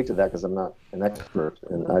can't speak to that because I'm not an expert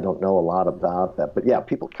and I don't know a lot about that. But yeah,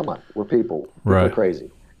 people, come on, we're people. People are crazy.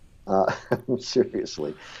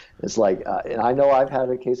 Seriously, it's like, and I know I've had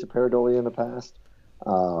a case of pareidolia in the past.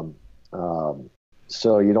 Um,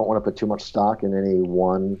 so you don't want to put too much stock in any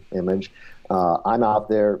one image. I'm out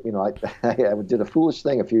there, I did a foolish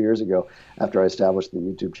thing a few years ago after I established the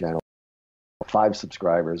YouTube channel, 5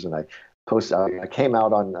 subscribers, and I came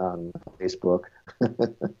out on Facebook. I'm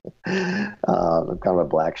kind of a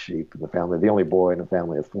black sheep in the family, the only boy in a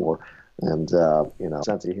family of 4, and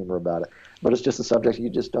sense of humor about it. But it's just a subject you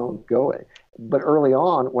just don't go at. But early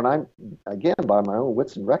on, when I'm, again, by my own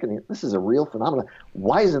wits and reckoning, this is a real phenomenon.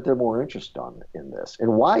 Why isn't there more interest in this?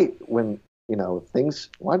 And why, when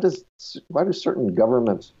why do certain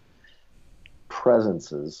government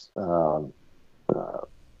presences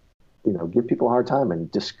give people a hard time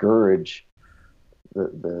and discourage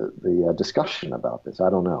the discussion about this? I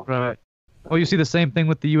don't know. Right. Well, you see the same thing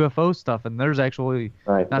with the UFO stuff, and there's actually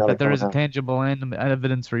not that there is a tangible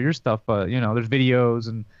evidence for your stuff, but there's videos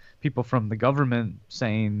and people from the government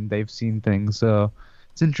saying they've seen things. So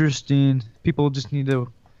it's interesting. People just need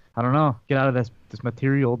to, I don't know, get out of this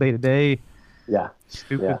material day to day. Yeah.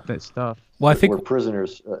 Stupid stuff. Well, I think we're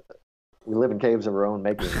prisoners. We live in caves of our own,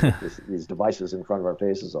 making these devices in front of our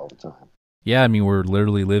faces all the time. Yeah, I mean, we're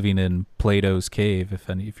literally living in Plato's cave.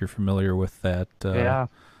 If you're familiar with that, that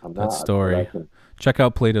story, check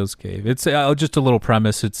out Plato's cave. It's just a little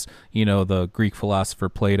premise. It's the Greek philosopher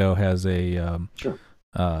Plato has a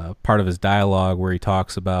part of his dialogue where he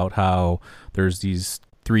talks about how there's these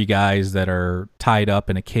 3 guys that are tied up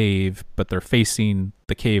in a cave, but they're facing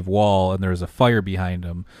the cave wall, and there's a fire behind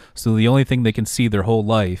them. So the only thing they can see their whole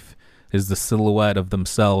life is the silhouette of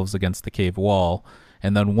themselves against the cave wall.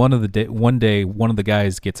 And then one day, one of the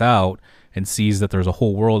guys gets out and sees that there's a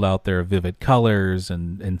whole world out there of vivid colors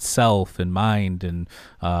and self and mind and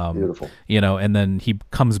beautiful. And then he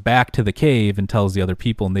comes back to the cave and tells the other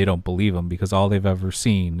people, and they don't believe him because all they've ever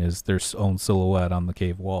seen is their own silhouette on the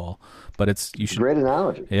cave wall. But great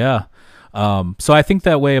analogy. Yeah. So I think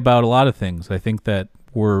that way about a lot of things. I think that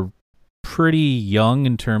we're pretty young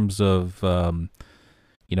in terms of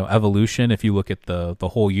evolution. If you look at the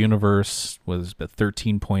whole universe was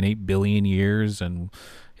 13.8 billion years, and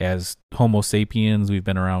as Homo sapiens, we've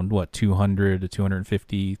been around 200 to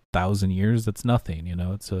 250,000 years. That's nothing,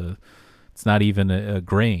 it's not even a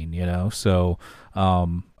grain, So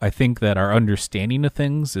I think that our understanding of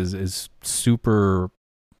things is super,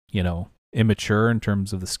 immature in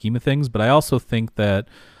terms of the scheme of things. But I also think that,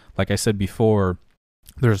 like I said before,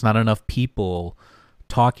 there's not enough people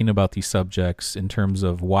talking about these subjects in terms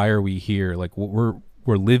of why are we here? Like, we're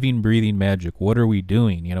living, breathing magic. What are we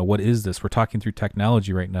doing? What is this? We're talking through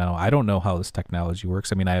technology right now. I don't know how this technology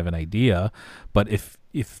works. I mean, I have an idea, but if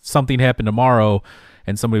something happened tomorrow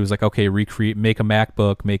and somebody was like, okay, make a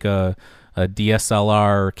MacBook, make a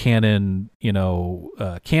DSLR Canon,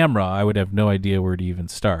 camera, I would have no idea where to even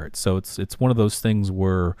start. So it's one of those things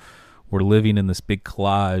where we're living in this big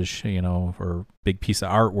collage, or big piece of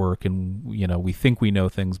artwork, and we think we know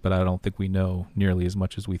things, but I don't think we know nearly as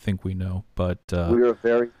much as we think we know. But we are a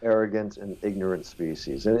very arrogant and ignorant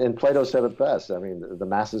species, and Plato said it best. I mean, the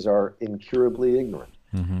masses are incurably ignorant.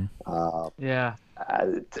 Mm-hmm.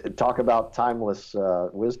 Talk about timeless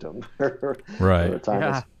wisdom, right? Or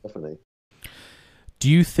timeless epiphany. Do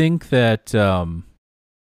you think that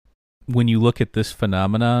when you look at this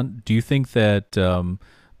phenomenon, do you think that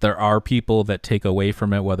there are people that take away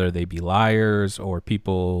from it, whether they be liars or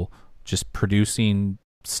people just producing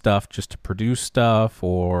stuff just to produce stuff,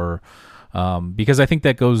 or because I think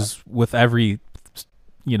that goes with every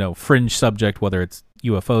fringe subject, whether it's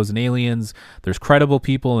UFOs and aliens, there's credible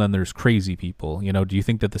people and there's crazy people. Do you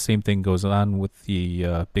think that the same thing goes on with the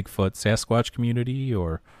Bigfoot Sasquatch community?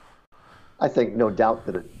 Or I think no doubt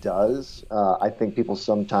that it does. I think people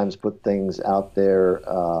sometimes put things out there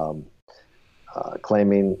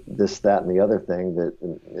claiming this, that, and the other thing that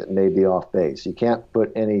it may be off base. You can't put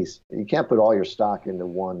all your stock into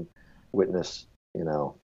one witness,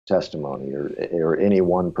 testimony or any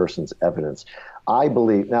one person's evidence. I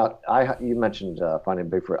believe now. You mentioned finding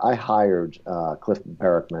Bigfoot. I hired Cliff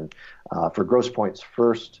Barrickman for Grosse Point's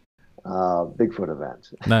first Bigfoot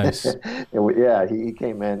event. Nice. He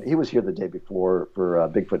came in. He was here the day before for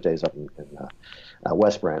Bigfoot Days up in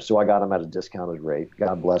West Branch. So I got him at a discounted rate.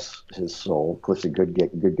 God bless his soul. Cliff's a good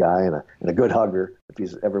guy and a good hugger. If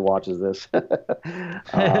he ever watches this,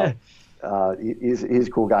 he's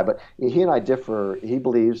a cool guy. But he and I differ. He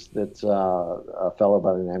believes that a fellow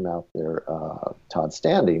by the name out there, Todd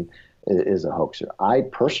Standing, is a hoaxer. I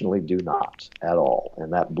personally do not at all,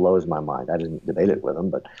 and that blows my mind. I didn't debate it with him,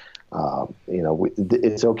 but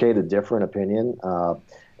it's okay to differ in opinion,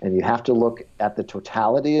 and you have to look at the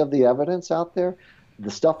totality of the evidence out there.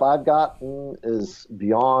 the stuff I've gotten is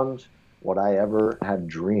beyond what I ever had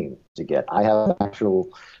dreamed to get. I have actual,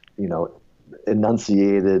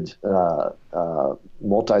 enunciated,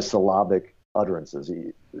 multisyllabic utterances,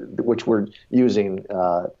 which we're using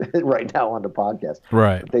right now on the podcast.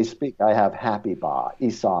 Right. They speak. I have happy ba,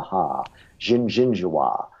 isaha,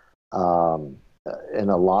 jinjinjua, and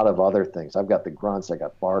a lot of other things. I've got the grunts. I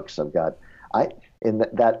got barks. In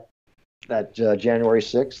that January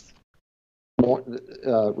 6th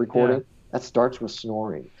recording, that starts with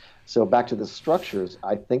snoring. So back to the structures,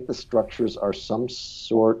 I think the structures are some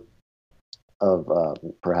sort of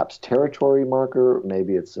perhaps territory marker.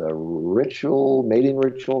 Maybe it's a ritual, mating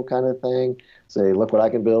ritual kind of thing. Say, look what I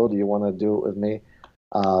can build. Do you want to do it with me?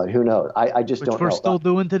 Who knows? I just don't know. Which we're still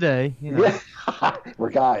doing today. Yeah,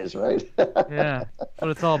 we're guys, right? Yeah,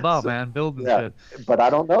 what it's all about, man. Building shit. But I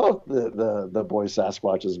don't know if the boy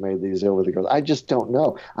Sasquatch has made these over the years. I just don't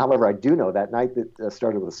know. However, I do know that night that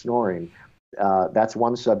started with snoring, that's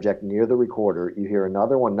one subject near the recorder. You hear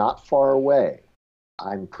another one not far away.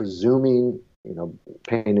 I'm presuming,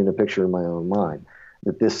 painting a picture in my own mind,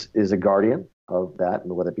 that this is a guardian of that,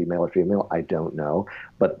 and whether it be male or female, I don't know.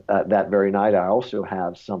 But that very night, I also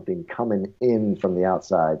have something coming in from the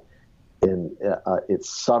outside. And it's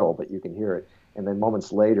subtle, but you can hear it. And then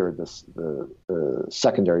moments later, the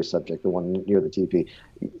secondary subject, the one near the teepee,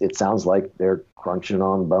 it sounds like they're crunching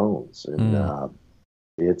on bones. And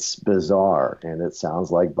it's bizarre, and it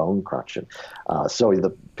sounds like bone crunching. So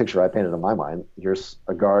the picture I painted in my mind, here's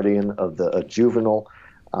a guardian of a juvenile,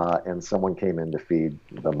 and someone came in to feed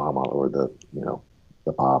the mama or the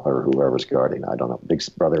papa or whoever's guarding. I don't know, big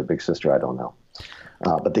brother, big sister, I don't know.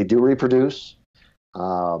 But they do reproduce.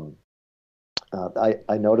 I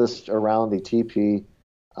noticed around the teepee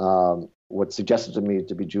what suggested to me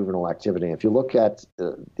to be juvenile activity. If you look at,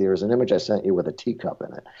 there's an image I sent you with a teacup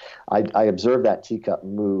in it. I observed that teacup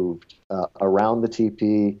moved around the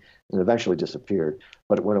teepee and eventually disappeared.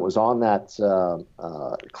 But when it was on that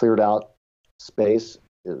cleared out space,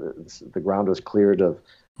 the ground was cleared of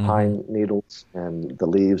pine needles and the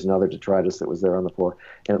leaves and other detritus that was there on the floor.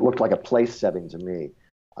 And it looked like a place setting to me.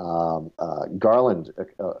 Garland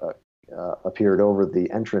appeared over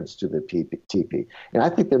the entrance to the teepee. And I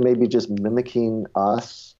think they're maybe just mimicking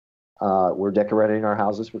us. We're decorating our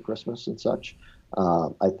houses for Christmas and such.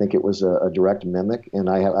 I think it was a direct mimic. And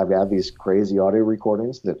I've had these crazy audio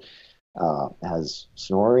recordings that has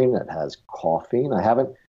snoring, it has coughing. I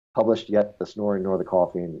haven't published yet the snoring nor the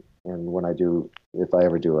coughing. And when I do, if I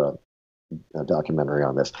ever do a documentary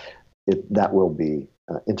on this, that will be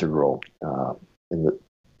integral in the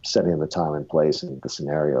setting the time and place and the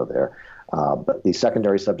scenario there. But the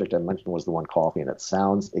secondary subject I mentioned was the one coughing. It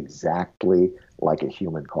sounds exactly like a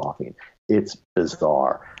human coughing. It's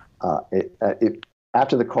bizarre.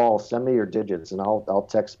 After the call, send me your digits, and I'll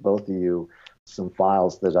text both of you some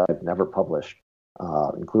files that I've never published,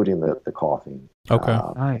 including the coughing. Okay.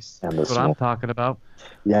 Nice. And That's what I'm talking about.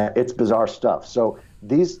 Yeah, it's bizarre stuff. So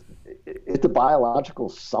it's a biological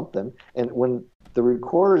something. And when the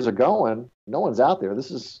recorders are going, no one's out there.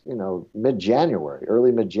 This is, mid-January,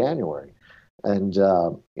 early mid-January. And,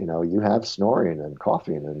 you have snoring and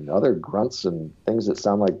coughing and other grunts and things that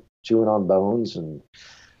sound like chewing on bones. And,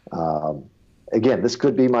 again, this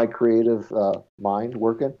could be my creative mind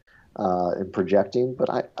working and projecting, but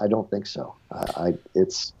I don't think so.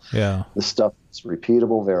 It's the stuff that's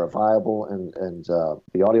repeatable, verifiable, and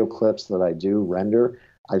the audio clips that I do render,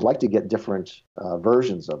 I'd like to get different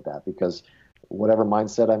versions of that, because whatever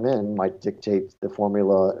mindset I'm in might dictate the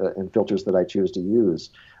formula and filters that I choose to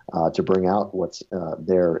use to bring out what's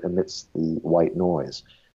there amidst the white noise.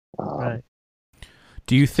 Right.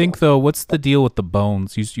 Do you think, though, what's the deal with the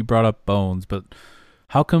bones? You brought up bones, but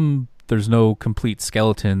how come there's no complete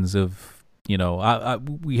skeletons of,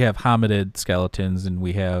 we have hominid skeletons and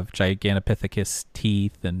we have Gigantopithecus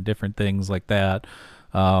teeth and different things like that.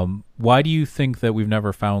 Why do you think that we've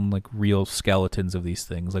never found like real skeletons of these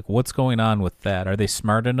things? Like, what's going on with that? Are they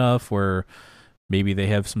smart enough where maybe they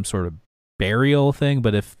have some sort of burial thing?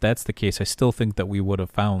 But if that's the case, I still think that we would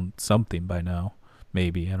have found something by now.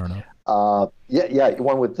 Maybe, I don't know. Yeah,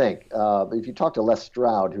 one would think. If you talk to Les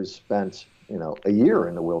Stroud, who's spent a year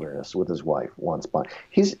in the wilderness with his wife once, but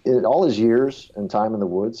he's in all his years and time in the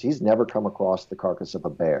woods, he's never come across the carcass of a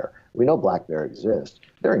bear. We know black bear exist.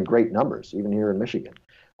 They're in great numbers, even here in Michigan.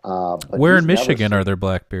 Where in Michigan are there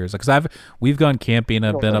black bears? Because we've gone camping.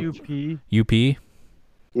 I've been up UP.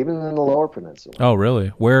 Even in the Lower Peninsula. Oh, really?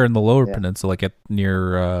 Where in the Lower Peninsula? Like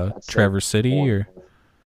near Traverse City, or?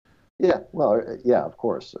 Yeah, well, yeah, of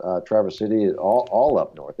course. Traverse City, all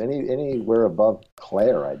up north. Anywhere above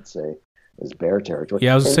Clare, I'd say, is bear territory.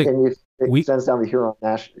 Yeah, I was gonna say, and it we extends down the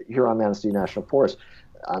Huron-Manistee National Forest.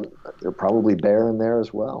 There are probably bear in there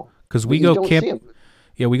as well. because But we you go don't camp. see 'em.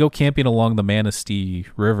 Yeah, we go camping along the Manistee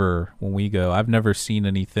River when we go. I've never seen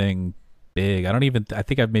anything big. I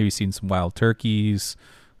think I've maybe seen some wild turkeys.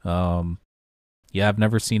 Yeah, I've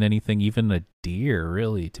never seen anything, even a deer,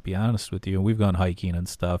 really, to be honest with you. And we've gone hiking and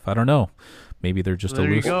stuff. I don't know. Maybe they're just There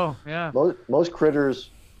you elusive. go. Yeah. Most critters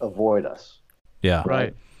avoid us. Yeah.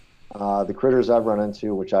 Right. The critters I've run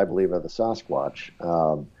into, which I believe are the Sasquatch,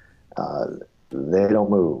 they don't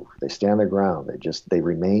move. They stand their ground. They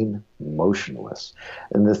remain motionless.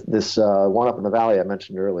 And this one up in the valley I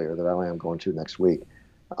mentioned earlier, the valley I'm going to next week,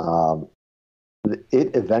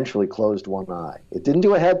 it eventually closed one eye. It didn't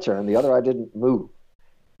do a head turn. The other eye didn't move.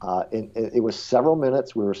 It was several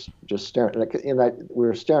minutes. We were just staring. We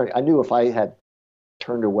were staring. I knew if I had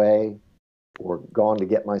turned away or gone to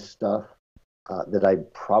get my stuff, that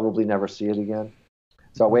I'd probably never see it again.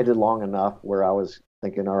 So I waited long enough where I was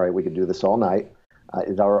thinking, all right, we could do this all night.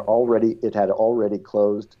 It had already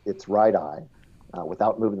closed its right eye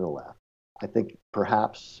without moving the left. I think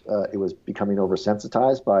perhaps it was becoming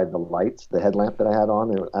oversensitized by the light, the headlamp that I had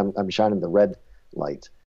on. I'm shining the red light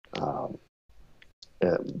to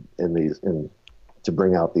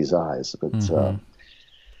bring out these eyes. But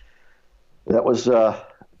that was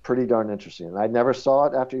pretty darn interesting. And I never saw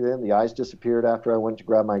it after then. The eyes disappeared after I went to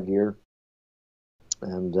grab my gear,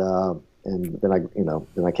 and then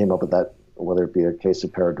I came up with that, whether it be a case of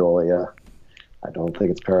pareidolia. I don't think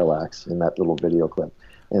it's parallax in that little video clip.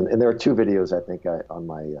 And there are 2 videos, I think, on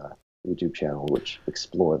my YouTube channel which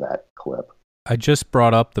explore that clip. I just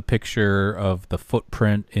brought up the picture of the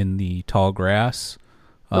footprint in the tall grass.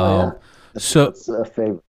 That's a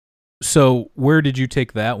favorite. So where did you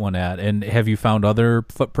take that one at? And have you found other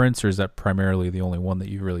footprints, or is that primarily the only one that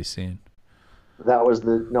you've really seen? that was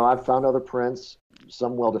no, I've found other prints,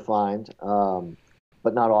 some well defined,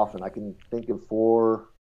 but not often. I can think of four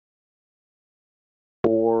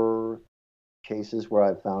cases where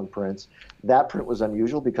I've found prints. That print was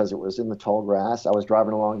unusual because it was in the tall grass. I was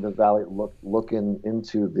driving along the valley, looking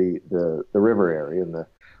into the river area and the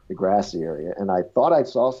grassy area, and I thought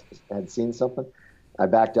had seen something. I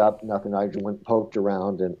backed up, nothing. I went poked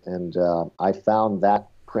around, and I found that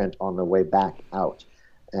print on the way back out,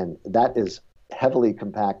 and that is heavily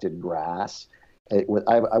compacted grass. I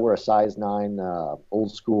wear a size 9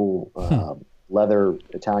 old school leather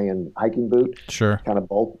Italian hiking boot. Sure. Kind of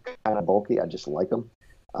bulky. I just like them.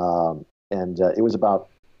 And it was about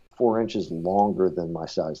 4 inches longer than my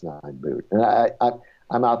size 9 boot. And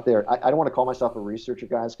I'm out there. I don't want to call myself a researcher,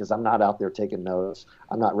 guys, because I'm not out there taking notes.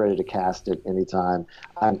 I'm not ready to cast it anytime.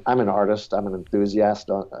 I'm an artist. I'm an enthusiast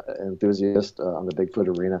on the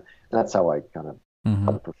Bigfoot arena. And that's how I kind of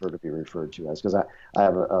I prefer to be referred to as, because I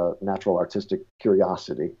have a natural artistic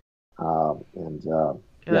curiosity.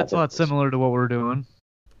 That's a lot similar to what we're doing.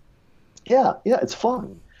 Yeah, it's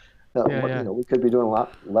fun. Yeah. We could be doing a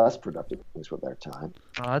lot less productive things with our time.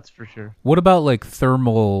 Oh, that's for sure. What about like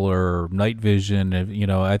thermal or night vision? You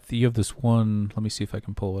have this one. Let me see if I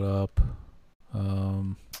can pull it up.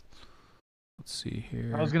 Let's see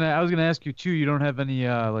here. I was gonna ask you too. You don't have any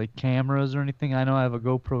like cameras or anything? I know I have a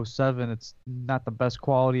GoPro 7. It's not the best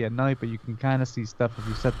quality at night, but you can kind of see stuff if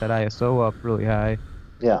you set that ISO up really high.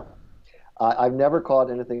 Yeah, I've never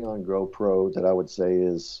caught anything on GoPro that I would say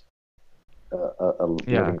is a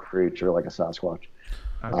living creature like a Sasquatch.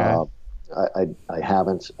 Okay. I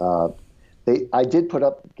haven't. I did put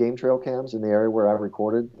up game trail cams in the area where I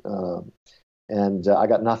recorded, and I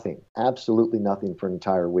got nothing, absolutely nothing for an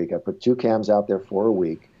entire week. I put 2 cams out there for a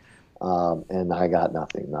week, and I got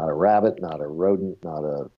nothing. Not a rabbit, not a rodent, not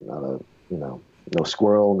a no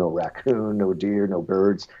squirrel, no raccoon, no deer, no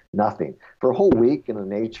birds, nothing. For a whole week in a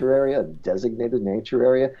nature area, a designated nature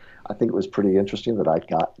area, I think it was pretty interesting that I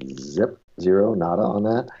got zero, nada on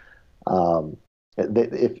that.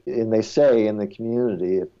 They say in the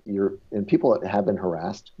community, and people have been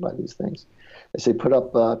harassed by these things, they say put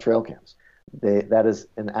up trail cams. That is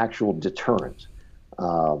an actual deterrent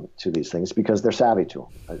to these things because they're savvy to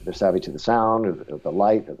them. They're savvy to the sound, or the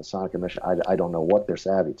light, or the sonic emission. I don't know what they're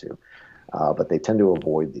savvy to. But they tend to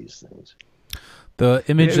avoid these things. The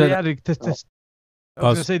image I was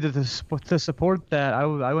gonna say to support that,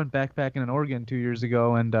 I went backpacking in Oregon 2 years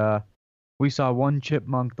ago, and we saw one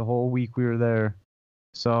chipmunk the whole week we were there.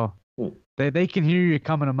 So they can hear you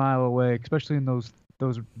coming a mile away, especially in those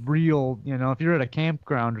real, if you're at a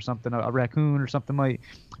campground or something, a raccoon or something might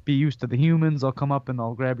be used to the humans. They'll come up and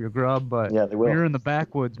they'll grab your grub, but yeah, they will. When you're in the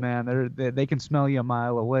backwoods, man, they can smell you a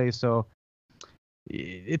mile away. So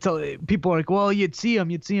people are like, well, you'd see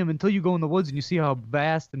them until you go in the woods and you see how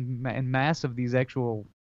vast and massive these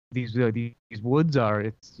woods are.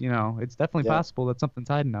 It's definitely Yeah. possible that something's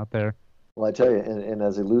hiding out there. Well, I tell you, and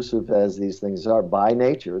as elusive as these things are by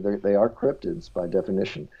nature, they are cryptids by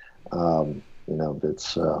definition.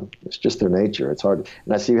 It's just their nature. It's hard.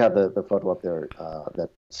 And I see you have the photo up there,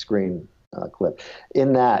 that screen clip.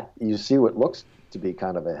 In that, you see what looks to be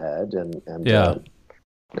kind of a head, and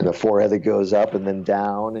a forehead that goes up and then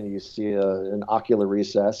down, and you see an ocular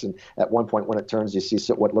recess. And at one point, when it turns, you see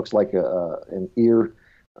what looks like an ear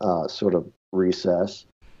sort of recess,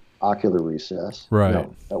 ocular recess. Right.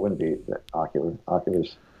 No, that wouldn't be ocular.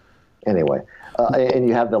 Oculars. Anyway, and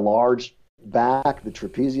you have the large back, the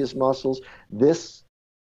trapezius muscles. This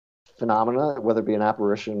phenomena, whether it be an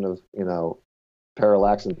apparition of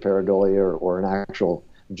parallax and pareidolia, or an actual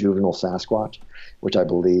juvenile Sasquatch, which I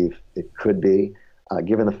believe it could be,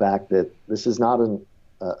 given the fact that this is not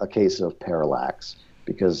a case of parallax,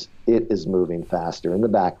 because it is moving faster in the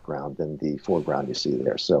background than the foreground you see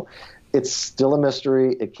there. So it's still a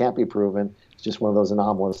mystery. It can't be proven. It's just one of those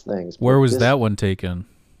anomalous things. Where was that one taken?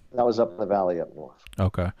 That was up in the valley up north.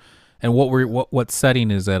 Okay. And what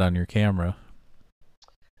setting is that on your camera?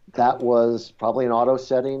 That was probably an auto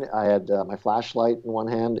setting. I had my flashlight in one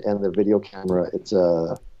hand and the video camera. It's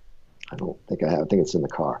I don't think I have. I think it's in the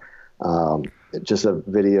car. It's just a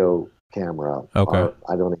video camera. Okay.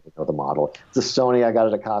 I don't even know the model. It's a Sony. I got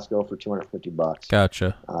it at Costco for $250.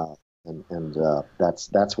 Gotcha. And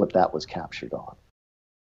that's what that was captured on.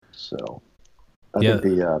 So I think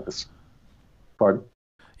the pardon.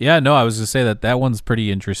 Yeah, no, I was going to say that one's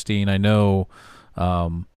pretty interesting. I know,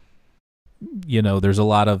 there's a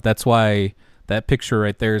lot of, that's why that picture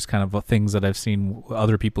right there is kind of things that I've seen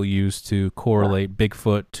other people use to correlate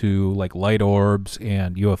Bigfoot to like light orbs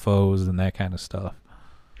and UFOs and that kind of stuff.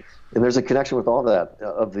 And there's a connection with all that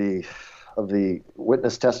of the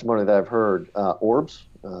witness testimony that I've heard. Orbs,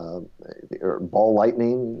 or ball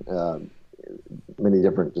lightning, many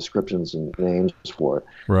different descriptions and names for it.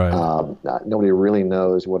 Right. Nobody really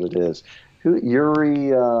knows what it is.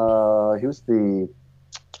 Yuri,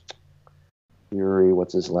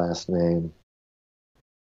 what's his last name?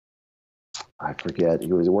 I forget.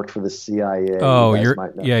 He worked for the CIA. Oh, Yuri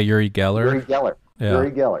Geller. Yuri Geller. Yeah.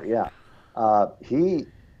 Yuri Geller, yeah. He,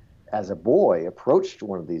 as a boy, approached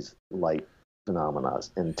one of these light phenomena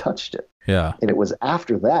and touched it. Yeah. And it was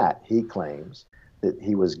after that, he claims, that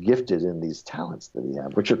he was gifted in these talents that he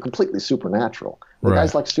had, which are completely supernatural. The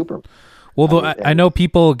guy's like Superman. Well, I know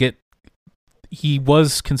people he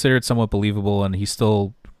was considered somewhat believable, and he's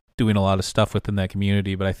still doing a lot of stuff within that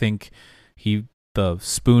community, but I think the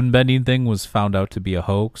spoon bending thing was found out to be a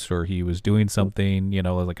hoax, or he was doing something,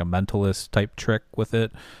 like a mentalist type trick with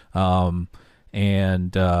it. So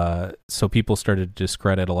people started to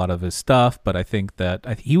discredit a lot of his stuff, but I think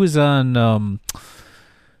that he was on,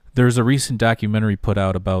 there's a recent documentary put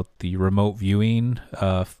out about the remote viewing,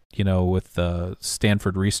 with the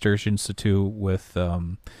Stanford Research Institute with,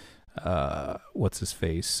 what's his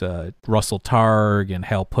face, Russell Targ and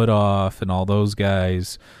Hal Puthoff and all those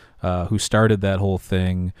guys, who started that whole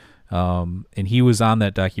thing. And he was on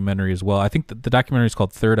that documentary as well. I think the documentary is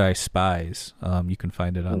called Third Eye Spies. You can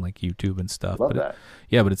find it on like YouTube and stuff. Love that.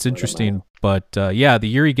 But it's interesting. But the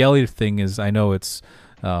Yuri Geller thing is, I know it's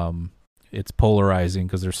polarizing,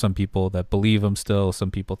 because there's some people that believe him still.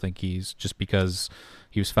 Some people think he's, just because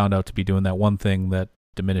he was found out to be doing that one thing, that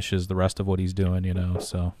diminishes the rest of what he's doing,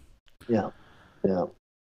 so. Yeah.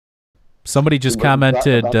 Somebody just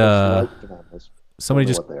commented, somebody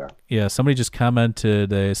just commented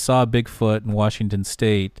they saw Bigfoot in Washington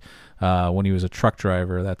State when he was a truck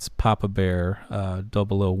driver. That's Papa Bear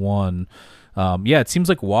 001. It seems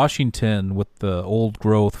like Washington, with the old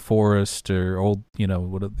growth forest, or old,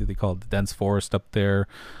 what do they call it, the dense forest up there.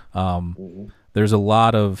 There's a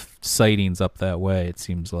lot of sightings up that way, it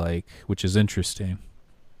seems like, which is interesting.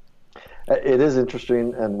 It is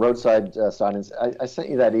interesting, and roadside sightings. I sent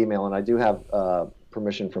you that email, and I do have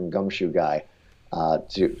permission from Gumshoe Guy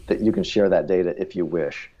that you can share that data if you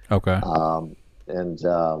wish. Okay.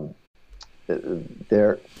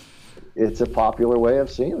 It's a popular way of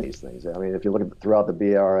seeing these things. I mean, if you look throughout the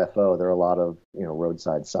BRFO, there are a lot of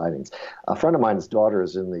roadside sightings. A friend of mine's daughter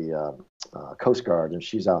is in the Coast Guard, and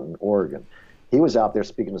she's out in Oregon. He was out there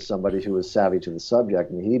speaking to somebody who was savvy to the subject,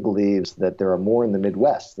 and he believes that there are more in the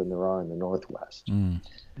Midwest than there are in the Northwest.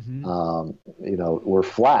 We're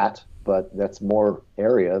flat, but that's more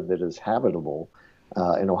area that is habitable.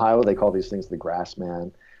 In Ohio, they call these things the grass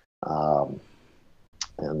man.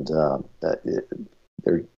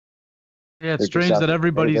 They're Yeah, it's They're strange that deceptive.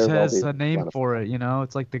 everybody's They're has a well name for it, you know?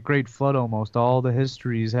 It's like the Great Flood almost. All the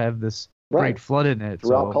histories have this right. Great Flood in it.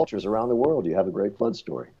 Throughout So cultures around the world, you have a great flood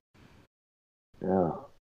story. Yeah.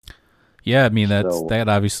 Yeah, I mean So- that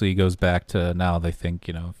obviously goes back to now they think,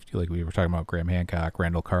 you know, like we were talking about Graham Hancock,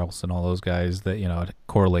 Randall Carlson, all those guys, that, you know, it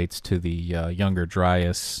correlates to the younger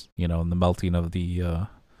Dryas, you know, and the melting of the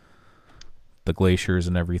glaciers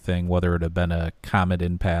and everything, whether it had been a comet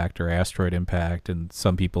impact or asteroid impact. And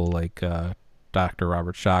some people like Dr.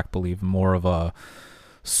 Robert Schoch believe more of a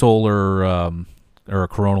solar or a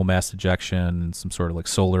coronal mass ejection and some sort of like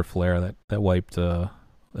solar flare that wiped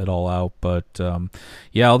it all out. But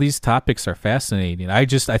yeah, all these topics are fascinating. I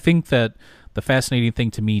think that the fascinating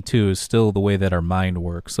thing to me too is still the way that our mind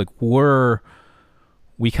works. Like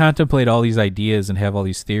we contemplate all these ideas and have all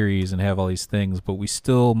these theories and have all these things, but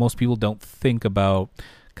most people don't think about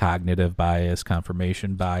cognitive bias,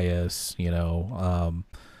 confirmation bias, you know,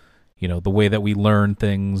 the way that we learn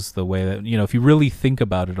things, the way that, you know, if you really think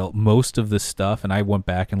about it, most of this stuff, and I went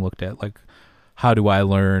back and looked at like, how do I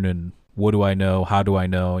learn and what do I know? How do I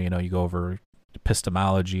know? You know, you go over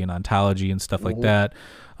epistemology and ontology and stuff like that.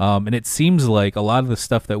 And it seems like a lot of the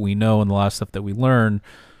stuff that we know and a lot of stuff that we learn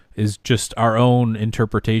is just our own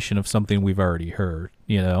interpretation of something we've already heard,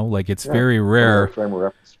 you know, like it's very rare. Frame of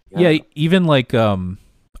reference. Yeah, even like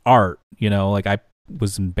art, you know, like I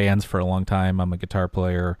was in bands for a long time. I'm a guitar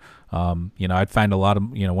player. You know, I'd find a lot of,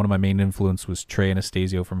 you know, one of my main influence was Trey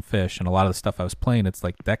Anastasio from Fish, and a lot of the stuff I was playing, it's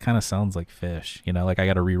like that kind of sounds like Fish, you know, like I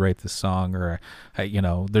got to rewrite this song, or you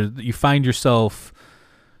know, you find yourself,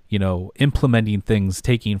 you know, implementing things,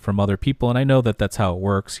 taking from other people. And I know that that's how it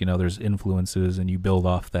works. You know, there's influences and you build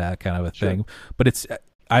off that kind of a thing. But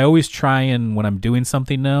I always try and when I'm doing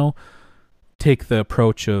something now, take the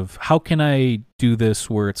approach of how can I do this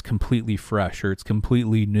where it's completely fresh or it's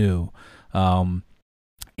completely new.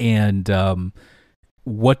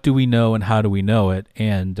 What do we know and how do we know it?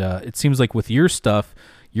 And it seems like with your stuff,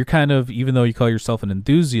 you're kind of, even though you call yourself an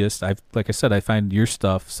enthusiast, like I said, I find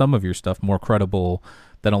some of your stuff more credible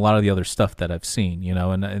than a lot of the other stuff that I've seen, you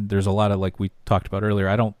know, and there's a lot of, like we talked about earlier,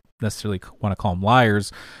 I don't necessarily want to call them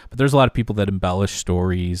liars, but there's a lot of people that embellish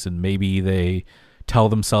stories and maybe they tell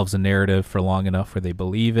themselves a narrative for long enough where they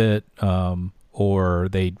believe it, or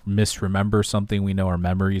they misremember something. We know our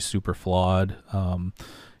memory is super flawed.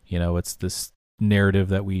 You know, it's this narrative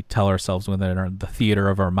that we tell ourselves within the theater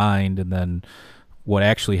of our mind, and then what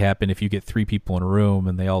actually happened, if you get three people in a room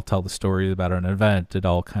and they all tell the story about an event, it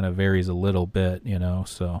all kind of varies a little bit, you know,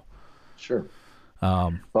 so. Sure.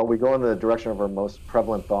 Well, we go in the direction of our most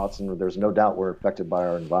prevalent thoughts, and there's no doubt we're affected by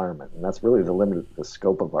our environment. And that's really the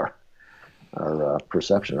scope of our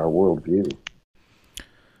perception, our worldview.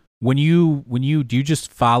 Do you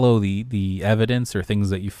just follow the evidence or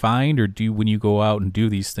things that you find, or when you go out and do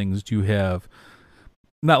these things, do you have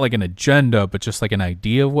not like an agenda, but just like an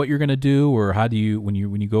idea of what you're going to do, or how do you, when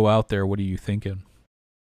you go out there, what are you thinking?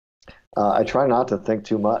 I try not to think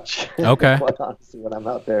too much. Okay. Quite honestly, when I'm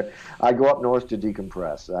out there, I go up north to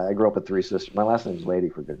decompress. I grew up with three sisters. My last name is Lady,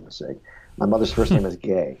 for goodness sake. My mother's first name is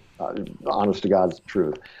Gay. Honest to God's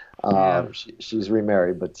truth. She's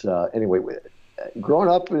remarried, but anyway, growing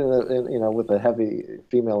up with a heavy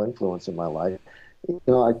female influence in my life, you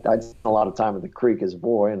know, I'd spent a lot of time at the creek as a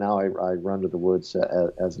boy, and now I run to the woods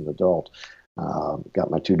as an adult.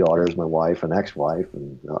 Got my two daughters, my wife, and ex-wife,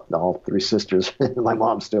 and all three sisters. My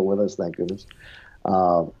mom's still with us, thank goodness.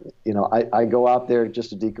 You know, I go out there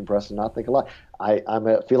just to decompress and not think a lot. I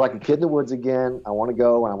feel like a kid in the woods again. I want to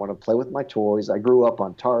go and I want to play with my toys. I grew up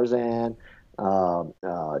on Tarzan,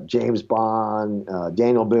 James Bond,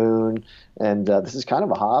 Daniel Boone, and this is kind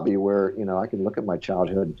of a hobby where, you know, I can look at my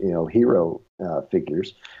childhood, you know, hero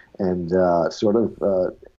figures and sort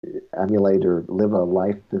of emulate or live a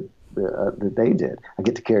life that they did. I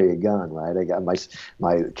get to carry a gun, right? I got my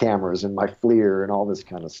cameras and my FLIR and all this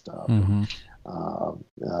kind of stuff. Mm-hmm.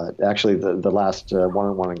 Actually, the last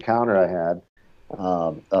one-on-one encounter I had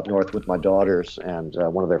up north with my daughters and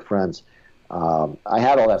one of their friends, I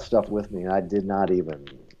had all that stuff with me, and I did not even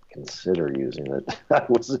consider using it. I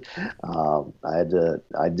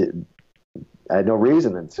had no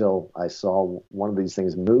reason until I saw one of these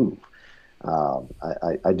things move.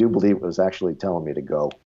 I do believe it was actually telling me to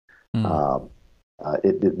go.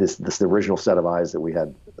 This original set of eyes that we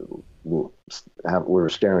had, we were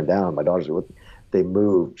staring down. My daughters were with me. They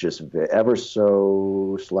moved just ever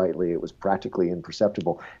so slightly. It was practically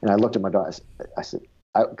imperceptible. And I looked at my daughter. I said,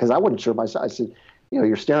 because I wasn't sure myself. I said, you know,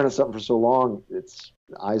 you're staring at something for so long,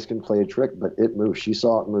 eyes can play a trick, but it moved. She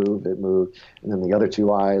saw it move. It moved, and then the other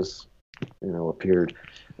two eyes appeared.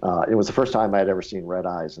 It was the first time I had ever seen red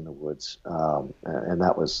eyes in the woods, and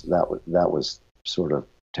that was sort of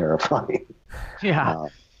terrifying. Yeah,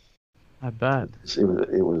 I bet.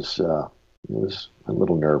 It was a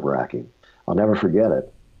little nerve-wracking. I'll never forget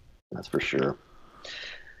it. That's for sure.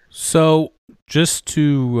 So, just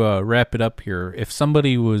to wrap it up here, if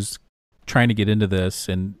somebody was trying to get into this,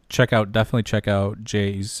 and definitely check out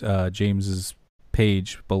James's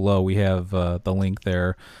page below. We have the link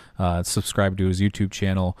there. Subscribe to his YouTube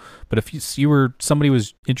channel. But if somebody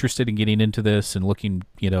was interested in getting into this and looking,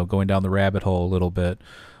 going down the rabbit hole a little bit,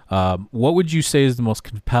 what would you say is the most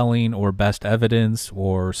compelling or best evidence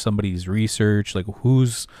or somebody's research? Like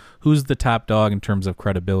who's the top dog in terms of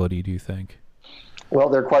credibility, do you think? Well,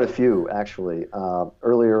 there are quite a few, actually.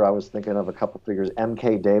 Earlier, I was thinking of a couple figures.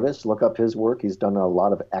 M.K. Davis, look up his work. He's done a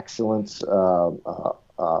lot of excellent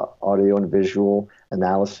audio and visual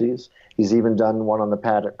analyses. He's even done one on the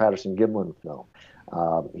Patterson-Gimlin film.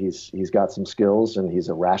 He's got some skills, and he's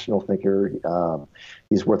a rational thinker.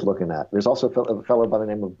 He's worth looking at. There's also a fellow by the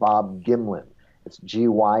name of Bob Gimlin. It's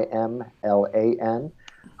Gymlan.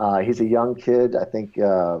 He's a young kid, I think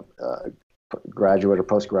graduate or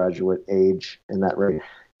postgraduate age in that rate.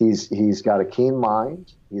 He's got a keen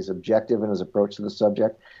mind. He's objective in his approach to the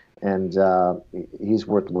subject, and he's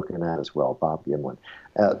worth looking at as well, Bob Gimlin.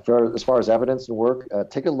 As far as evidence and work,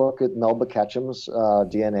 take a look at Melba Ketchum's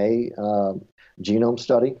DNA genome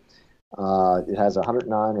study. It has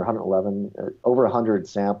 109 or 111, over 100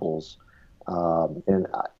 samples, and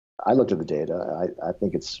I looked at the data. I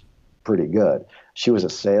think it's pretty good. She was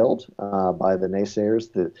assailed by the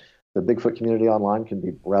naysayers. The Bigfoot community online can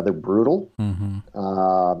be rather brutal. Mm-hmm.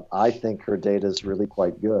 I think her data is really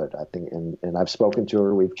quite good. I think, and I've spoken to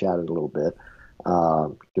her. We've chatted a little bit.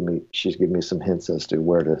 She's given me some hints as to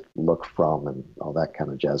where to look from and all that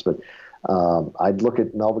kind of jazz. But I'd look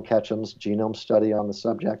at Melba Ketchum's genome study on the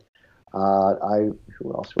subject. Who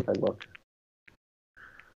else would I look?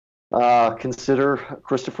 Consider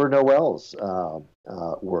Christopher Noel's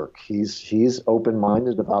work. He's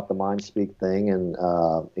open-minded about the mind speak thing, and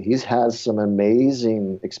he has some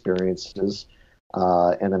amazing experiences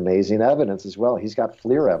and amazing evidence as well. He's got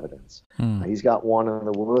FLIR evidence. He's got one in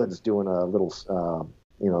the woods doing a little,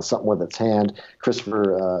 something with its hand.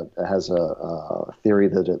 Christopher has a theory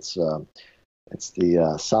that it's the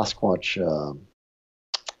Sasquatch.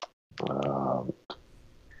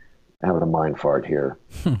 Having a mind fart here.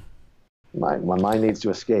 My mind needs to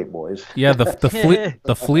escape, boys. Yeah, the FLIR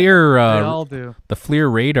They all do. The FLIR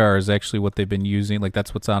radar is actually what they've been using. Like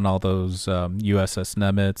that's what's on all those USS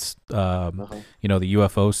Nimitz, the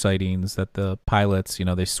UFO sightings that the pilots,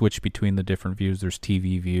 they switch between the different views. There's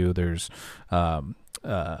TV view. There's,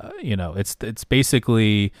 it's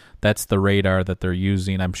basically that's the radar that they're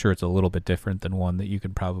using. I'm sure it's a little bit different than one that you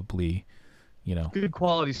could probably, Good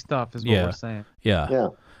quality stuff is what we're saying. Yeah.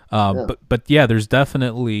 But yeah, there's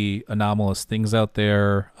definitely anomalous things out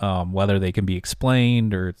there, whether they can be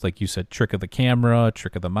explained or it's like you said, trick of the camera,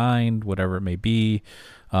 trick of the mind, whatever it may be.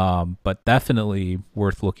 But definitely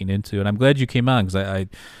worth looking into. And I'm glad you came on because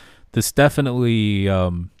this definitely,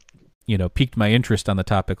 piqued my interest on the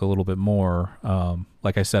topic a little bit more.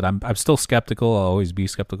 Like I said, I'm still skeptical. I'll always be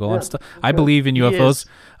skeptical. Yeah. I believe in UFOs.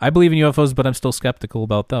 I believe in UFOs, but I'm still skeptical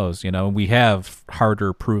about those. We have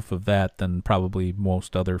harder proof of that than probably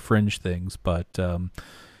most other fringe things. But but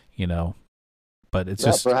it's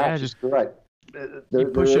just right.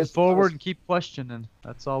 Keep pushing forward and keep questioning.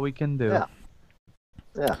 That's all we can do.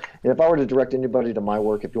 Yeah. And if I were to direct anybody to my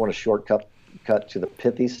work, if you want a shortcut to the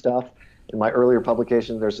pithy stuff. In my earlier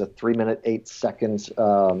publication, there's a 3-minute, 8-second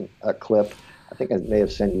clip. I think I may have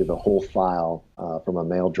sent you the whole file from a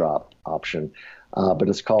mail drop option. But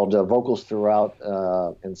it's called Vocals Throughout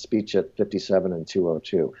and Speech at 57 and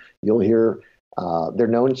 202. You'll hear, they're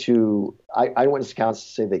known to, eyewitness accounts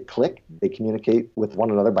say they click. They communicate with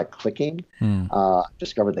one another by clicking.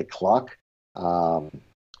 Discovered they cluck.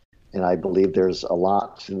 And I believe there's a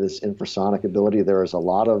lot to this infrasonic ability. There is a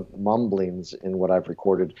lot of mumblings in what I've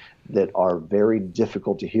recorded that are very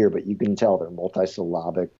difficult to hear, but you can tell they're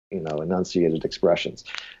multisyllabic, enunciated expressions.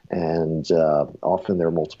 And often there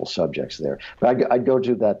are multiple subjects there. But I'd go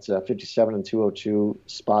to that 57 and 202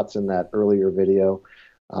 spots in that earlier video.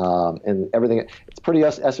 And everything, it's pretty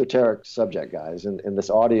esoteric subject, guys. And this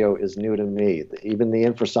audio is new to me. Even the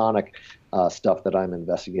infrasonic stuff that I'm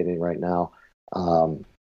investigating right now.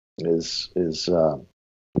 Is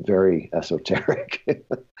very esoteric.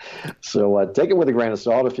 So take it with a grain of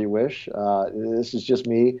salt if you wish. This is just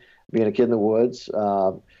me being a kid in the woods.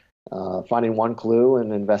 finding one clue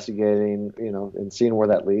and investigating, and seeing where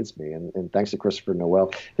that leads me. And thanks to Christopher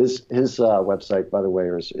Noel. His website, by the way,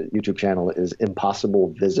 or his YouTube channel is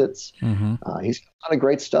Impossible Visits. He's got a lot of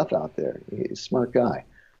great stuff out there. He's a smart guy.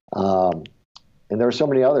 And there are so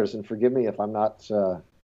many others, and forgive me if I'm not,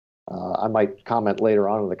 I might comment later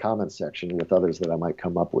on in the comments section with others that I might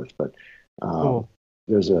come up with, but Cool.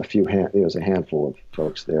 there's a handful of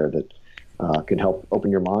folks there that can help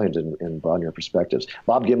open your mind and broaden your perspectives.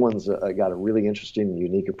 Bob Gimlin's got a really interesting and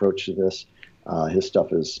unique approach to this. His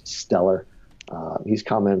stuff is stellar. He's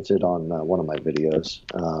commented on one of my videos.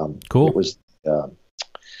 Cool. It was,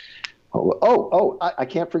 I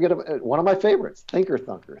can't forget one of my favorites, Thinker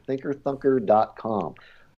Thunker, thinkerthunker.com.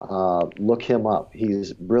 Look him up.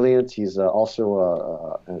 He's brilliant. He's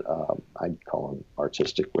also I'd call him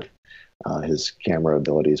artistic with his camera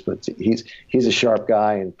abilities, but he's a sharp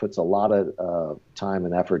guy and puts a lot of time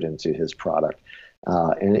and effort into his product.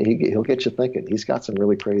 And he'll get you thinking. He's got some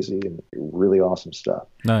really crazy and really awesome stuff.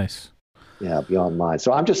 Nice. Yeah, beyond mine.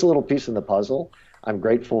 So I'm just a little piece in the puzzle. I'm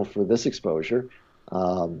grateful for this exposure.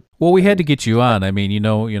 Well, we had to get you on. I mean, you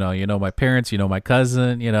know my parents, my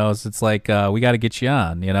cousin, so it's like, we got to get you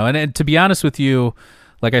on, and to be honest with you,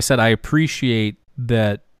 like I said, I appreciate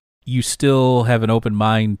that you still have an open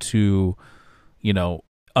mind to,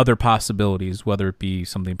 other possibilities, whether it be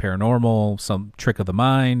something paranormal, some trick of the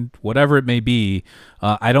mind, whatever it may be.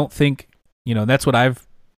 I don't think, that's what I've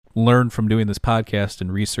learned from doing this podcast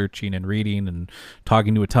and researching and reading and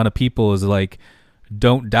talking to a ton of people is like,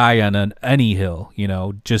 don't die on any hill,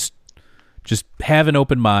 just have an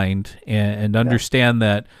open mind and understand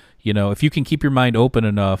that, if you can keep your mind open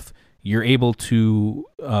enough, you're able to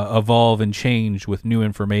evolve and change with new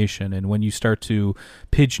information. And when you start to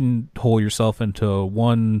pigeonhole yourself into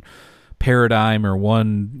one paradigm or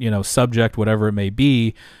one, subject, whatever it may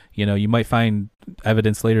be, you might find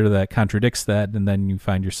evidence later that contradicts that. And then you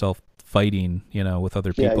find yourself fighting, with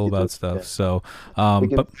other people about stuff. Yeah. So, we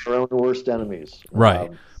can be our own worst enemies. Right.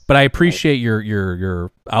 But I appreciate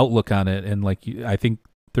your outlook on it. And I think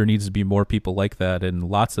there needs to be more people like that in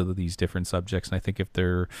lots of these different subjects. And I think if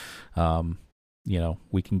they're,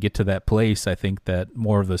 we can get to that place, I think that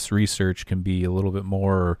more of this research can be a little bit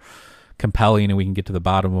more compelling and we can get to the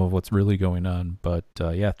bottom of what's really going on. But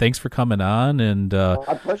yeah, thanks for coming on. And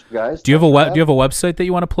my pleasure, guys. Do you have a website that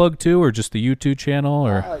you want to plug to, or just the YouTube channel,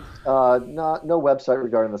 or no website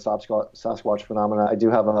regarding the Sasquatch phenomena? I do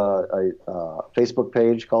have a Facebook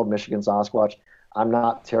page called Michigan Sasquatch. I'm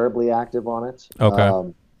not terribly active on it.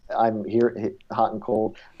 Okay. I'm here hot and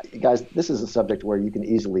cold. Guys, this is a subject where you can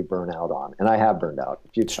easily burn out on, and I have burned out a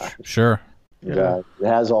few times. Sure. Yeah. It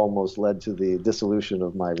has almost led to the dissolution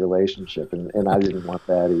of my relationship, and I didn't want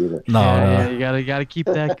that either. No. You gotta keep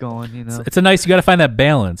that going. You got to find that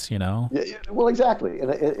balance. Yeah, well, exactly,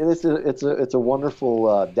 and it's a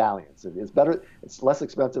wonderful dalliance. It's better. It's less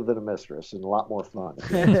expensive than a mistress, and a lot more fun.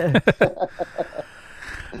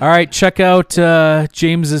 All right, check out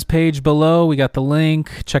James's page below. We got the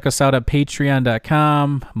link. Check us out at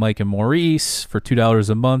patreon.com. Mike and Maurice. For $2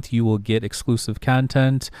 a month, you will get exclusive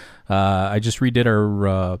content. I just redid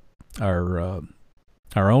our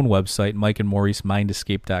own website, Mike and Maurice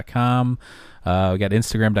mindescape.com. We got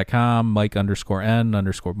Instagram.com,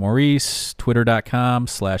 Mike_N_Maurice,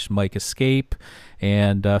 Twitter.com/Mike Escape,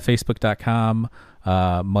 and Facebook.com,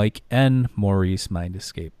 Mike N. Maurice Mind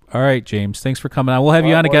Escape. All right, James, thanks for coming on. We'll have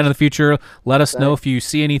you on again in the future. Let us know if you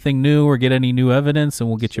see anything new or get any new evidence, and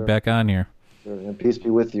we'll get you back on here. Sure. And peace be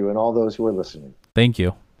with you and all those who are listening. Thank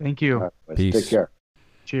you. Thank you. All right, Peace. Take care.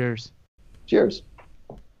 Cheers. Cheers.